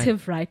Online.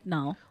 active right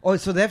now. Oh,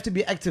 so they have to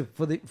be active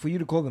for you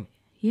to call them.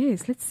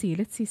 Yes, let's see.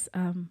 Let's see.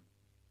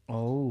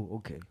 Oh,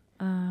 okay.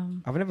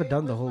 I've never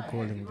done the whole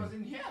calling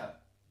thing.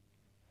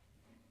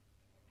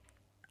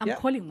 I'm Yeah.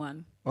 calling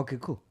one. Okay,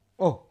 cool.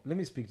 Oh, let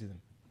me speak to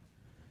them.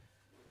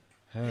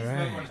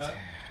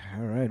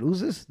 All right.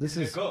 Who's this? This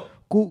is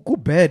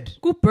Good Bed.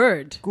 Good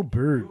bird. Good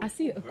bird. I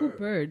see a good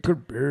bird.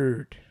 Good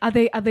bird. Are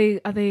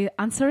they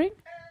answering?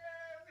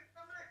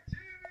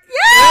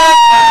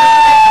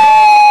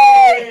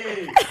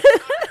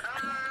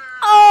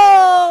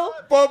 Oh,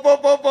 Po.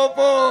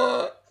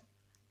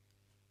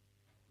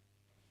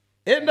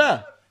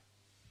 Enda.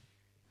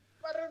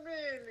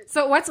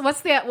 so what's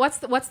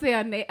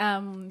their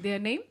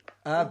name?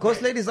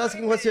 Ghost lady is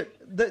asking what's your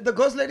the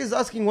ghost lady is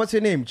asking what's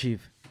your name,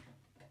 Chief?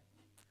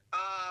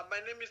 My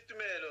name is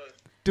Tumelo.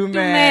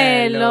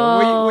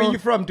 Tumelo. Where you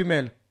from,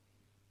 Tumelo?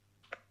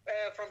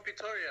 From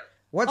Pretoria.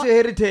 What's your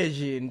heritage,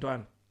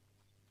 Ntwan?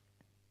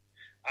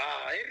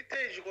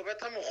 Heritage go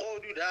betha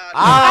mogodu da.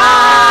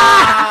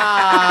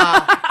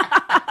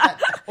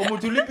 O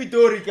motho le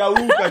Pitori ka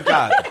uka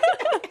ka.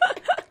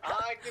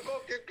 Ke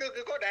go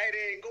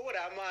direct go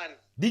da man.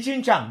 Di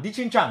chinchang.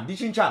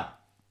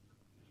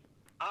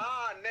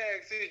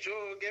 Next jo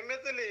ke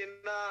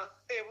metselena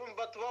bo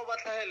batho ba ba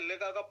tlhaelle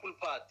ka pool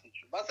party.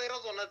 Ba sa ira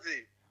zona tse.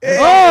 Re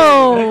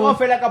Oh, go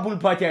fela ka pool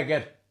party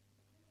again.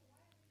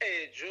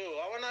 Jo, I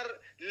wanna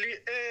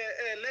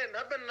len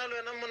happen na lo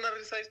na mona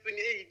re size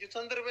 28. Di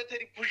tsandre bethe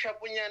di push up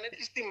nyane at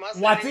least mass.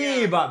 Wa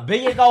tseba,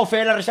 beke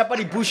kaofela re shapa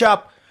di push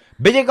up.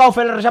 Beke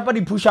kaofela re shapa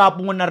di push up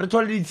mona re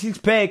thole di six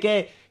pack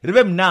re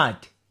be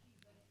mnati.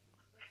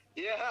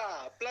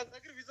 Yeah, plus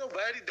sacrifice of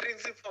buy the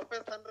drinks for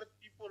first 100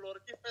 people or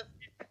the first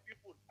 50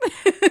 people.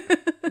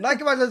 Na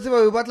ke batla tseba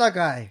o batla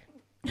kae?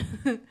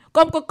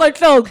 come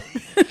kotlong.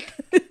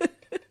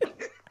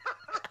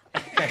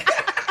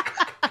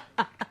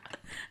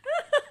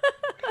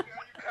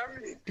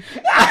 Coming.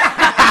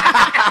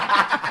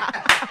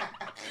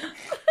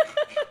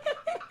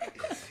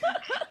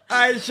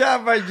 Ai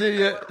shaba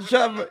Junior,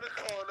 shaba.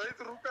 Kholo,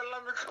 it's rupella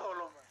me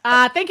kholo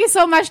man. Thank you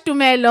so much,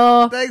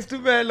 Tumelo. Thanks to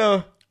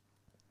Melo.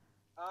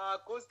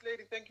 Ghost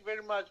lady, thank you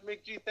very much.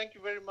 MacG, thank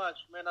you very much,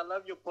 man. I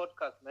love your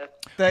podcast, man.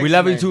 Thanks, We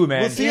love you man. too,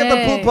 man. We'll see you at the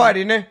pool Yay.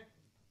 party, ne?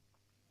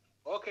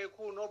 Okay,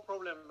 cool, no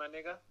problem, my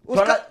nigga.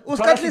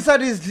 Uskatlisa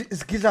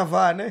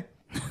diskizava, ne?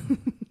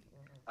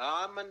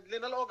 Man,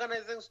 little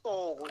organizing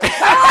store.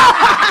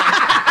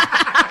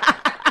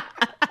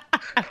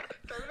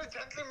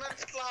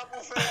 Gentlemen's club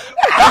of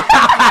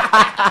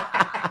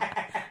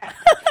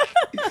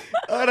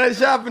Ora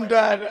sharp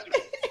Ntwana.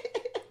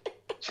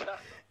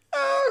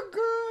 Oh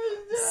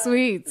god.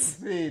 Sweet.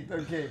 Sweet.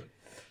 Okay.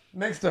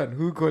 Next one.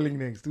 Who we calling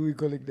next? Wow.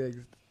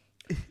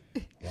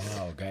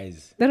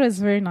 guys. That was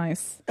very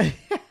nice.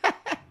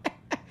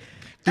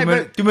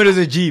 Tumelo is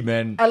a G,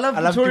 man. I love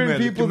Pretoria Tumelo.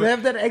 people. They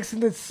have that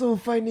accent that's so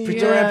funny.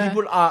 Pretoria Yeah.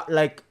 people are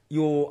like,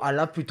 I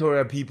love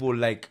Pretoria people.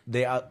 Like,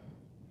 they are,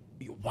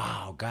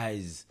 wow,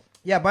 guys.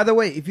 Yeah, by the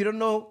way, if you don't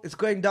know, it's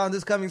going down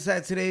this coming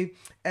Saturday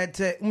at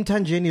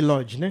Umtanjeni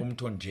Lodge. Ne?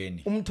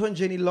 Umtonjeni.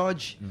 Umtanjeni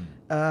Lodge,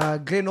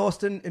 Glen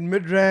Austin in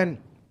Midrand.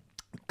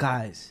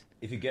 Guys,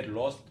 If you get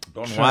lost,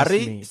 don't trust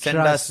worry. me. Send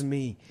Trust us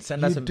me.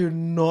 Send You us a do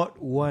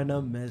not want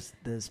to miss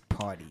this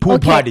party. pool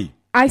party.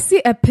 I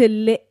see a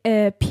Pele_mad.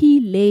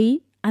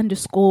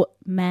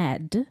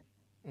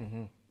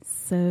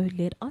 So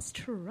let us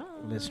try.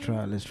 Let's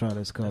try.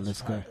 Let's go.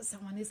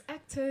 Someone is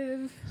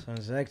active.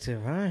 Sounds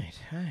active. Right.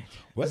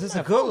 What's Is this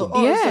my a girl? phone?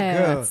 Oh, it's a Yeah,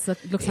 girl.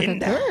 it looks like a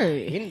girl.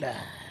 Hinda.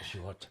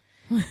 Short.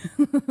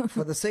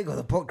 For the sake of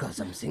the podcast,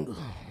 I'm single.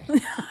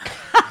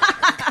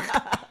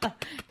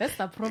 That's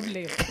the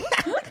problem.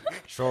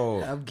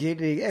 Sure. I'm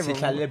kidding. Hey,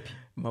 Sihlale phi?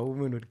 my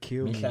woman would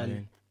kill me.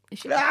 Mihlali.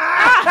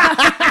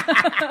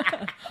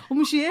 Man.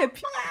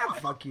 Umshiyephi?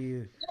 Fuck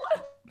you.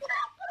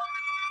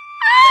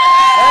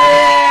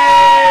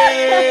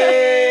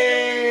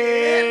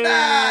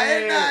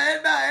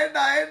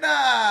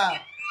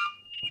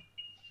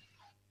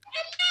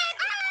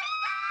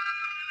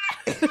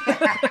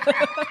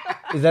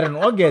 Is that an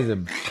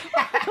orgasm?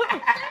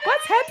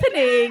 What's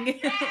happening?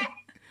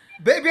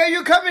 Baby, are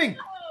you coming?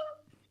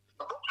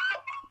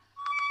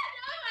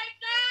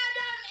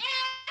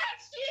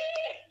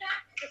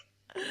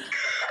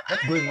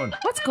 What's going on?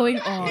 What's going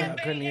on? I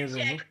couldn't hear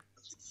them.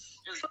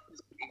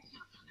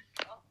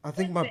 I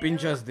think my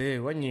pincher's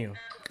there, wasn't you?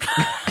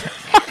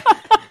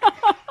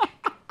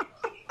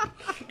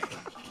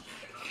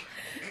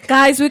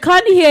 Guys, we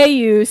can't hear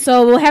you,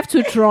 so we'll have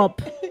to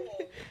drop.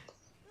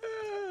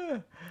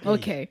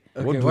 Okay.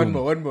 Okay, one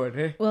more.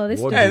 Hey, Well, this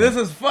What hey, this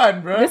is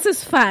fun, bro. this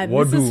is fun.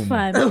 This is Wadum.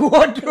 fun.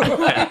 What do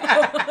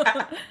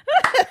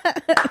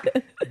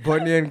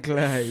Bonnie and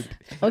Clyde.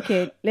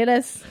 Okay, let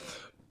us.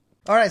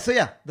 All right, so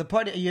yeah, the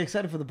party. Are you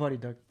excited for the party,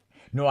 Doug?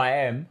 No, I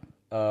am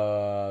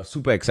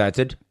super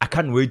excited. I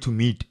can't wait to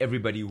meet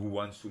everybody who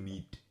wants to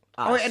meet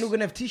us. Oh, and we're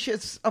gonna have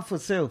t-shirts up for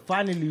sale.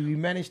 Finally, we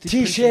managed to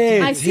print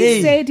T-shirts. I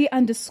see Hey.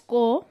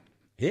 Sadie_bear.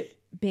 Hey,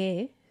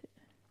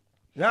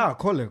 Yeah,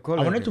 call her.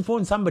 I wanted to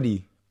phone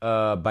somebody,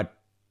 but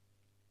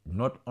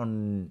not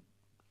on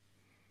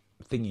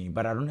thingy.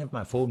 But I don't have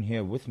my phone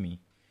here with me.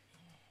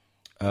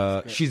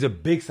 She's a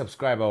big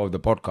subscriber of the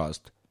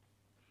podcast.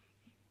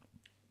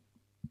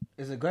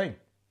 Is it going?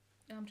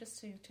 I'm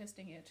just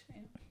testing it.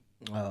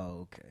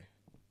 Oh, okay.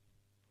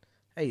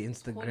 Hey,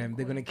 Instagram,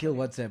 they're gonna kill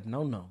WhatsApp.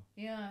 No.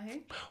 Yeah,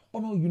 hey? Oh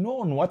no, you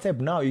know on WhatsApp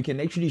now you can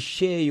actually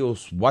share your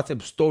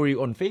WhatsApp story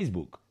on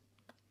Facebook.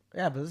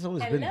 Yeah, but it's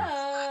always been.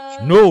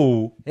 Hello.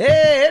 No.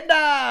 Hey,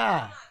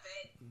 Enda!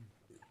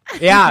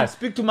 Yeah,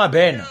 speak to my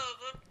Ben.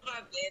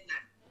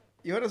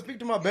 You wanna speak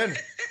to my Ben?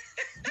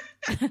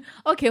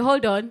 Okay,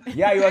 hold on.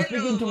 Yeah, you are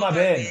speaking to my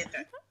Ben.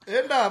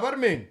 Enda, what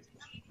do you mean?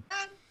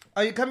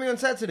 Are you coming on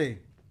Saturday?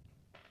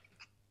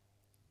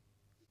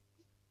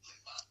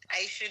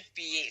 I should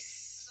be, yes.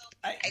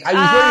 Are you sure you're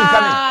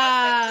coming?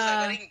 Because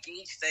I got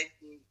engaged that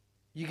day.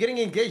 You getting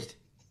engaged?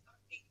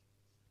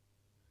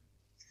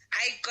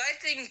 I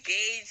got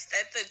engaged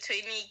at the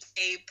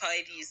 20K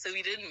party, so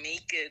we didn't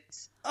make it.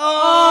 Oh.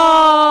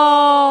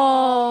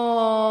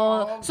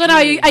 So now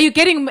are you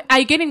getting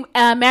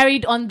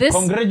married on this?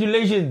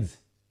 Congratulations.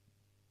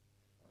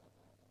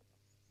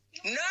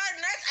 No,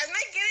 I'm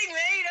not getting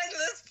married on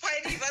this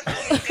party, but I'm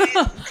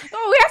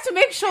Oh, we have to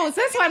make sure.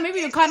 So that's why maybe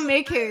you can't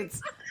make it.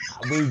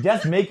 We're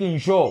just making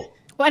sure.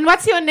 And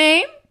what's your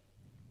name?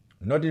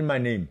 Not in my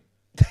name.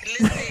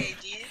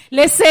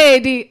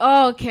 Lesedi.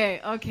 Oh, okay.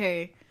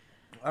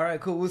 All right,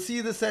 cool. We'll see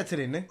you this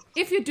Saturday, ne?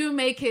 If you do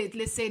make it,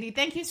 Lesedi,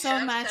 thank you so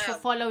much for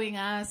following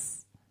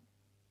us.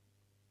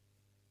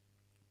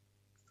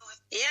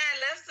 Yeah, I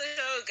love the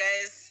show,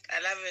 guys.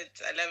 I love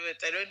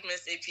it. I don't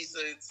miss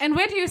episodes. And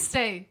where do you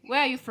stay?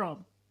 Where are you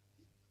from?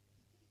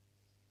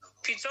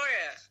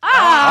 Pretoria. Ah!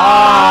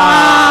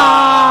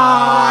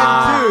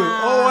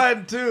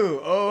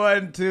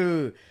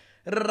 012.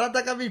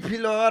 Rata ka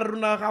boiphelo ga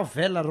rona ga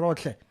fela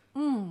rotlhe.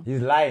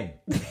 He's lying.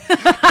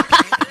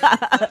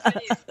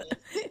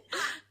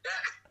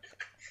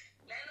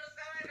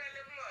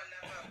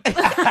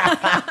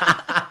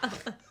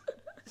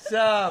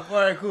 Sharp.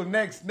 All right, cool.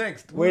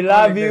 Next. We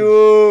love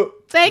you.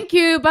 Thank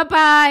you.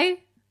 Bye-bye.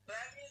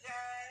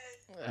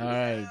 All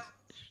right.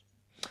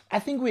 I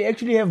think we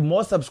actually have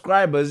more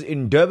subscribers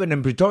in Durban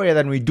and Pretoria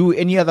than we do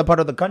any other part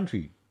of the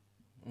country.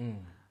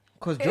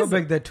 Because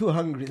Joburg, they're too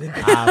hungry.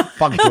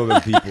 Fuck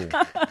Durban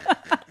people.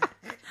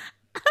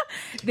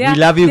 We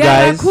love you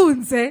guys.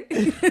 Raccoons, eh?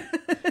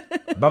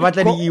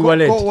 Babatla di Go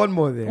e-wallet. one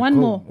more there. One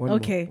more.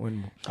 Okay. One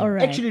more. All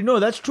right. Actually, no,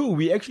 that's true.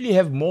 We actually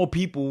have more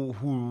people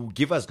who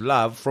give us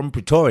love from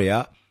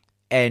Pretoria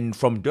and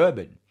from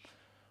Durban.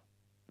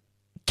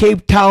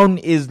 Cape Town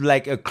is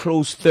like a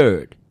close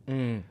third.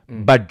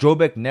 But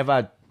Joburg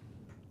never...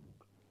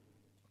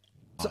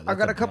 So I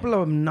got a couple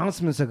of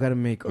announcements I got to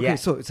make. Okay, Yeah.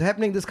 so it's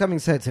happening this coming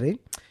Saturday,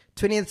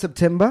 20th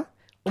September.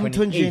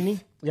 Umthonjeni.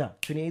 Yeah,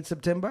 28th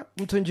September.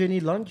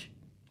 Umthonjeni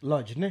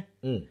Lodge, ne?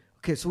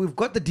 Okay, so we've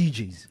got the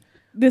DJs.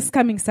 This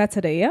coming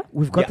Saturday, yeah?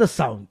 We've got the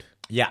sound.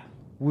 Yeah.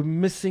 We're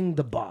missing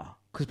the bar.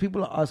 Because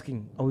people are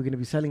asking, are we going to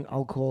be selling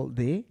alcohol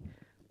there?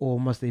 Or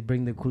must they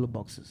bring their cooler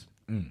boxes?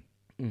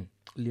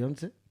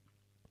 Leonce?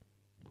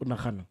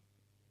 Unachano.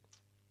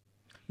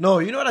 No,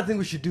 you know what I think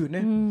we should do,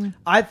 ne?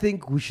 I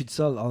think we should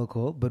sell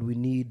alcohol, but we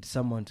need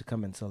someone to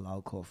come and sell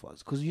alcohol for us.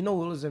 Because you know,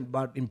 we're always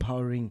about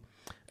empowering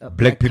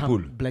Black people.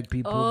 black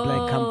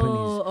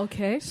companies.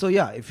 Okay. So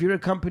yeah, if you're a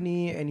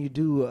company and you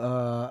do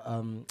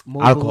mobile,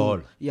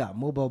 Alcohol.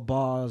 mobile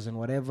bars and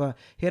whatever,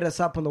 hit us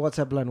up on the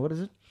WhatsApp line. What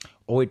is it?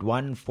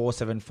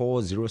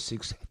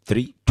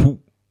 081-474-0632.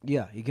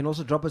 Yeah, you can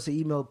also drop us an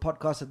email,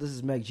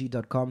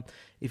 podcast@thisismacg.com.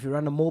 If you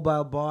run a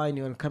mobile bar and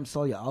you want to come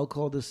sell your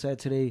alcohol this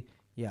Saturday,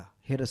 yeah,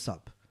 hit us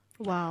up.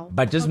 Wow.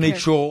 But just make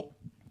sure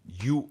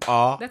you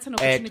are That's an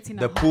at opportunity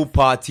the now. pool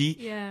party.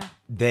 Yeah.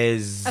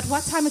 There's At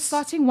what time it's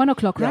starting? 1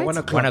 o'clock, Yeah, right? 1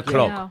 o'clock. 1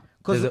 o'clock. Yeah.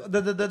 Because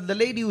There's the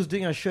lady who's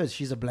doing our shirts,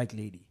 she's a black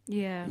lady.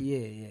 Yeah.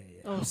 Yeah.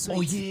 Oh, sweet.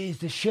 Oh yes,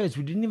 the shirts.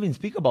 We didn't even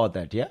speak about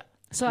that. Yeah,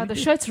 So are the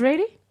shirts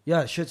ready?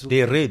 Yeah, shirts.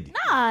 they're red.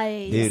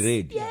 Nice. They're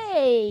red.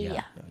 Yay.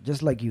 Yeah,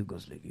 just like you,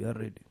 Ghost Lady. You're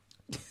ready.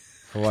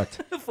 For what?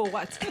 For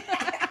what?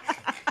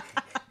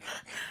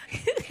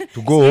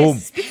 To go home.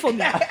 Speak for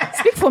me.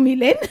 Speak for me,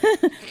 Len.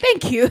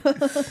 Thank you.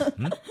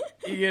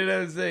 You know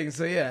what I'm saying?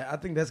 So yeah, I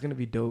think that's gonna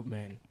be dope,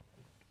 man.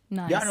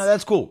 Nice. Yeah, no,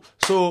 that's cool.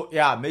 So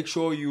yeah, make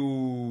sure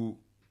you're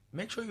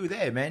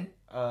there, man.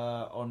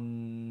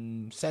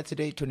 On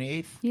Saturday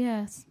 28th,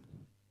 Yes.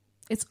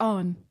 It's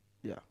on.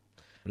 Yeah,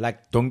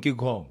 like Donkey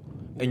Kong,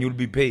 and you'll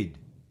be paid.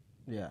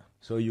 yeah.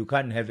 So you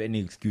can't have any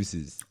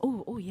excuses.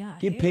 Oh, yeah.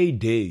 Get eh? paid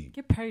day.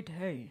 Get paid,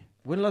 hey.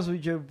 When last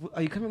week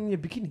are you coming in your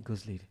bikini,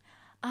 Ghost Lady?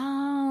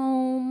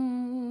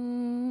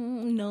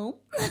 No.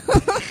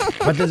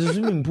 But there's a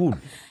swimming pool.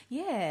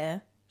 Yeah.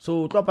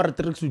 So proper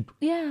tracksuit.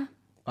 Yeah.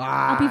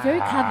 I'll be very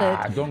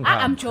covered. don't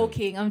I'm come.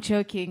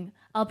 joking.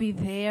 I'll be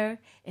there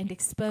and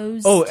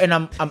exposed. Oh, and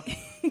I'm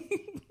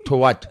to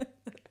what?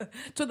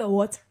 To the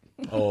what?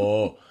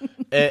 Oh,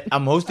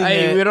 I'm hosting.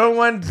 We don't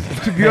want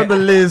to be on the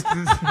list,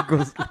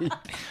 Ghost Lady.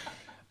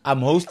 I'm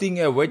hosting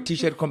a wet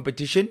t-shirt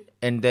competition,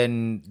 and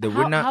then the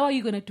winner. How are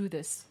you going to do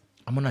this?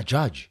 I'm gonna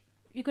judge.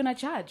 You're going to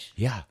judge?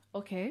 Yeah.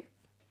 Okay.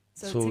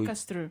 So So- take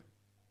us through.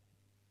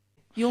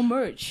 Your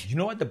merch. You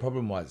know what the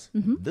problem was?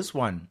 This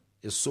one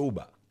is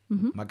sober.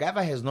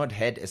 MacGyver has not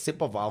had a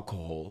sip of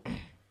alcohol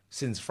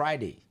since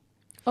Friday.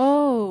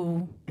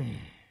 Oh.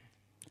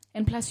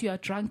 And plus you are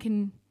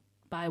drunken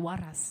by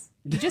Waras.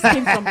 You just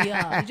came from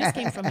You just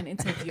came from an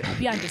interview.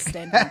 We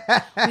understand.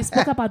 We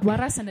spoke about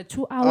Waras and the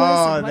 2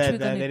 hours and what we're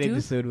going to do.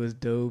 episode was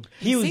dope.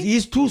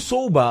 He's too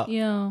sober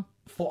Yeah.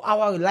 for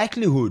our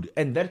likelihood,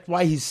 and that's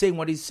why he's saying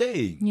what he's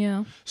saying.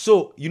 Yeah.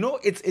 So you know,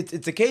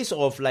 it's a case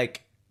of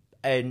like,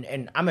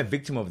 and I'm a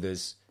victim of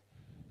this,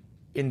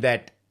 in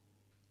that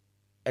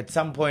at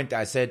some point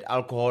I said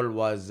alcohol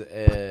was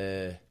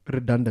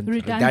Redundant.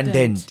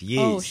 Redundant, yes.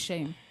 Oh,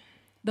 shame.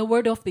 The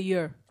word of the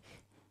year.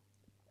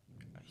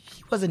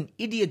 he was an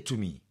idiot to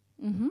me.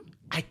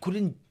 I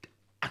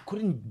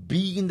couldn't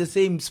be in the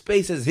same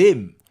space as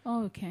him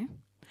Oh, okay.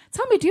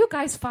 Tell me, do you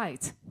guys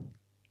fight?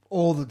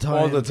 All the time.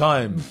 all the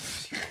time.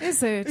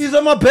 Is it? He's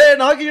on my pen.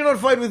 How can you not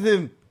fight with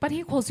him? But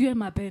he calls you a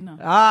Mabena.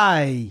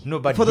 Aye. No,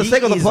 but for the he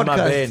sake of the is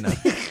podcast.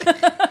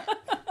 Mabena.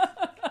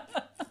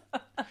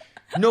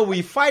 No,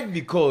 we fight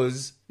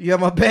because You're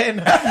my pen.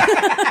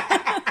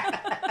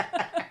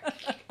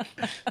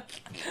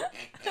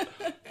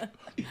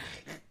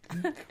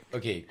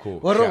 okay, cool.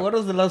 What sure.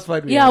 was the last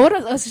fight we Yeah, had?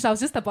 what was, I was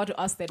just about to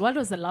ask that. What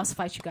was the last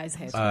fight you guys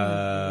had?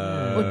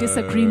 Or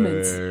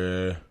disagreements?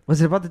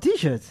 Was it about the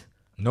t-shirts?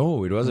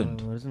 No, it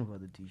wasn't. No, it wasn't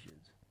about the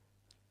t-shirts.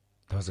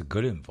 There was a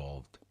girl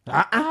involved.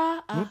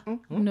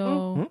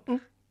 No.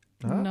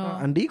 No.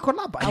 And they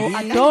collab.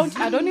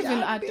 I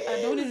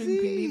don't even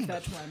believe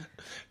that one.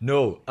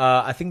 No,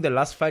 I think the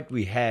last fight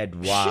we had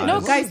was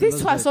No, guys,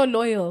 these two are so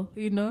loyal,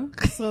 you know.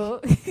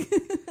 So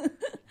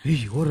Hey,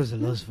 what was the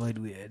last fight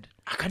we had?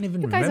 I can't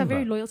even you guys remember. are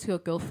very loyal to your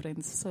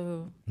girlfriends.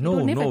 So No,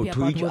 it'll never no, be to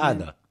about each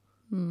women.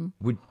 other.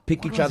 We'd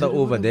pick each other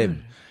over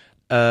them.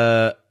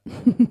 My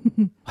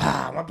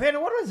pen,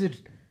 what was it?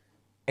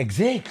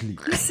 Exactly.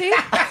 You see,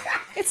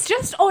 it's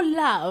just all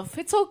love.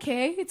 It's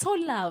okay. It's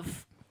all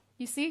love.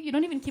 You see, you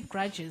don't even keep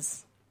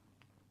grudges.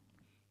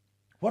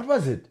 What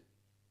was it?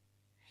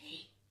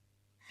 I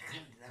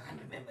can't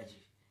remember.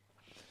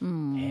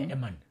 Hey,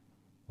 man,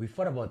 we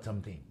fought about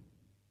something.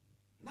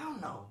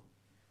 No.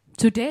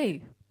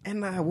 Today.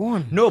 And I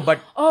won. No, but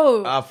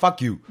Oh,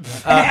 fuck you.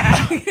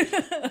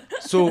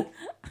 So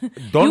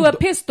don't. you were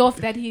pissed off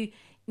that he.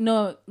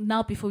 No,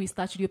 now before we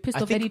started, you were pissed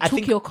I off think- that I he took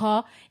think- your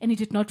car and he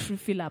did not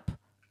fill up.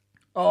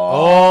 Oh,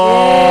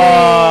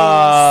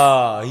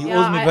 he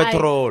owes me I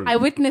petrol. I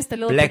witnessed a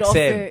little Black bit of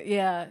Sam. it.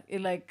 Yeah,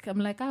 I'm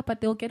like, but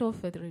they'll get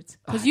off with it.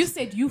 Because you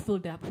said you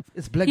filled up.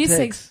 It's black He tax.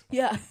 says,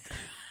 yeah.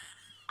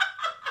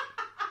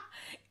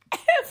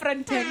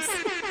 Front tax.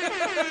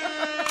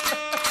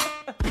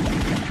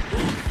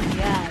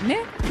 Yeah,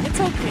 ne? It's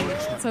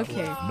okay. It's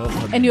okay. No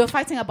comment. And you're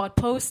fighting about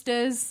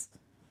posters,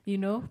 you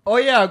know? Oh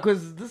yeah,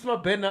 because this my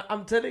banner.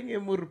 I'm telling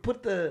him we'll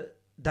put the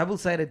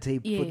double-sided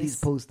tape for these Yes.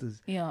 posters.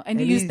 Yeah, and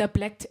you use the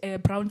black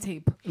brown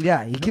tape.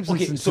 Yeah, he keeps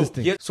Okay, on so,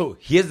 insisting.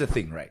 here's the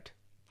thing, right?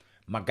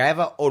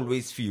 MacGyver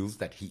always feels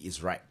that he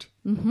is right.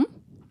 Mm-hmm.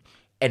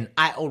 And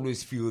I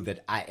always feel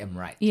that I am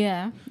right.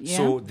 Yeah.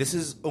 So this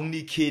is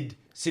only kid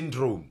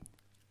syndrome.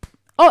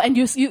 Oh, and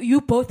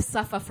you both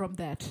suffer from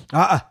that.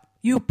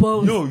 You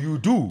both. No, you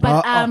do.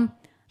 But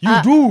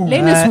You do.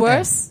 Len is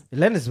worse.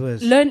 Len is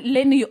worse.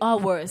 Len, you are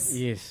worse.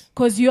 Yes.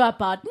 Because you are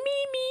about me.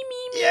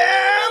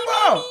 Yeah,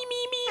 bro.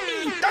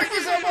 Me. Thank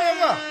you so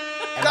much.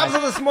 Comes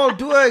with a small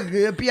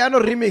piano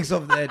remix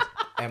of that.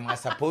 Am I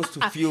supposed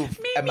to feel?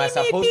 Am I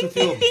supposed to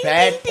feel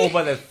bad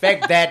over the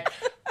fact that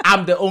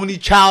I'm the only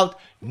child?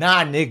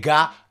 Nah,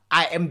 nigga,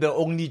 I am the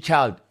only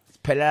child.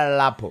 Pelela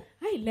lapo.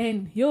 Hi,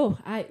 Len. Yo,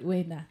 I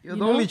wena. You're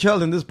the only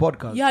child in this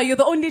podcast. Yeah, you're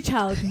the only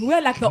child.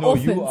 We're like the No,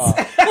 orphans. you are.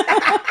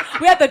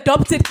 We are the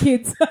adopted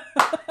kids.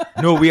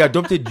 No, we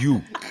adopted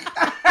you.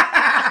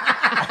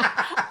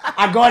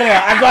 I got it.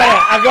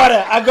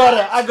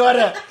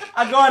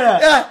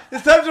 Yeah,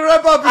 it's time to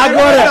wrap up. I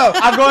got her.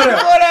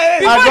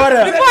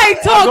 Before I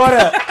talk.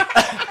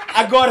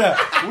 I got her.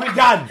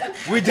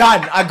 We're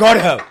done. I got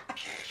her.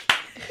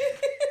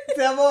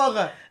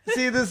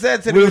 See you this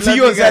Saturday. We'll We see love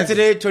you on guys.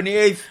 Saturday,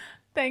 28th.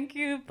 Thank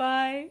you.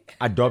 Bye.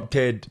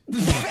 Adopted.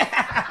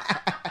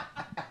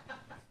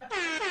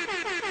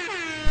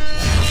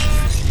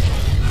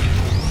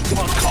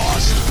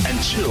 Podcast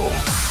and chill.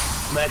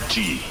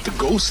 MacG, the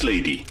Ghost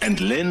Lady, and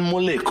Len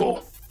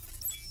Moleko.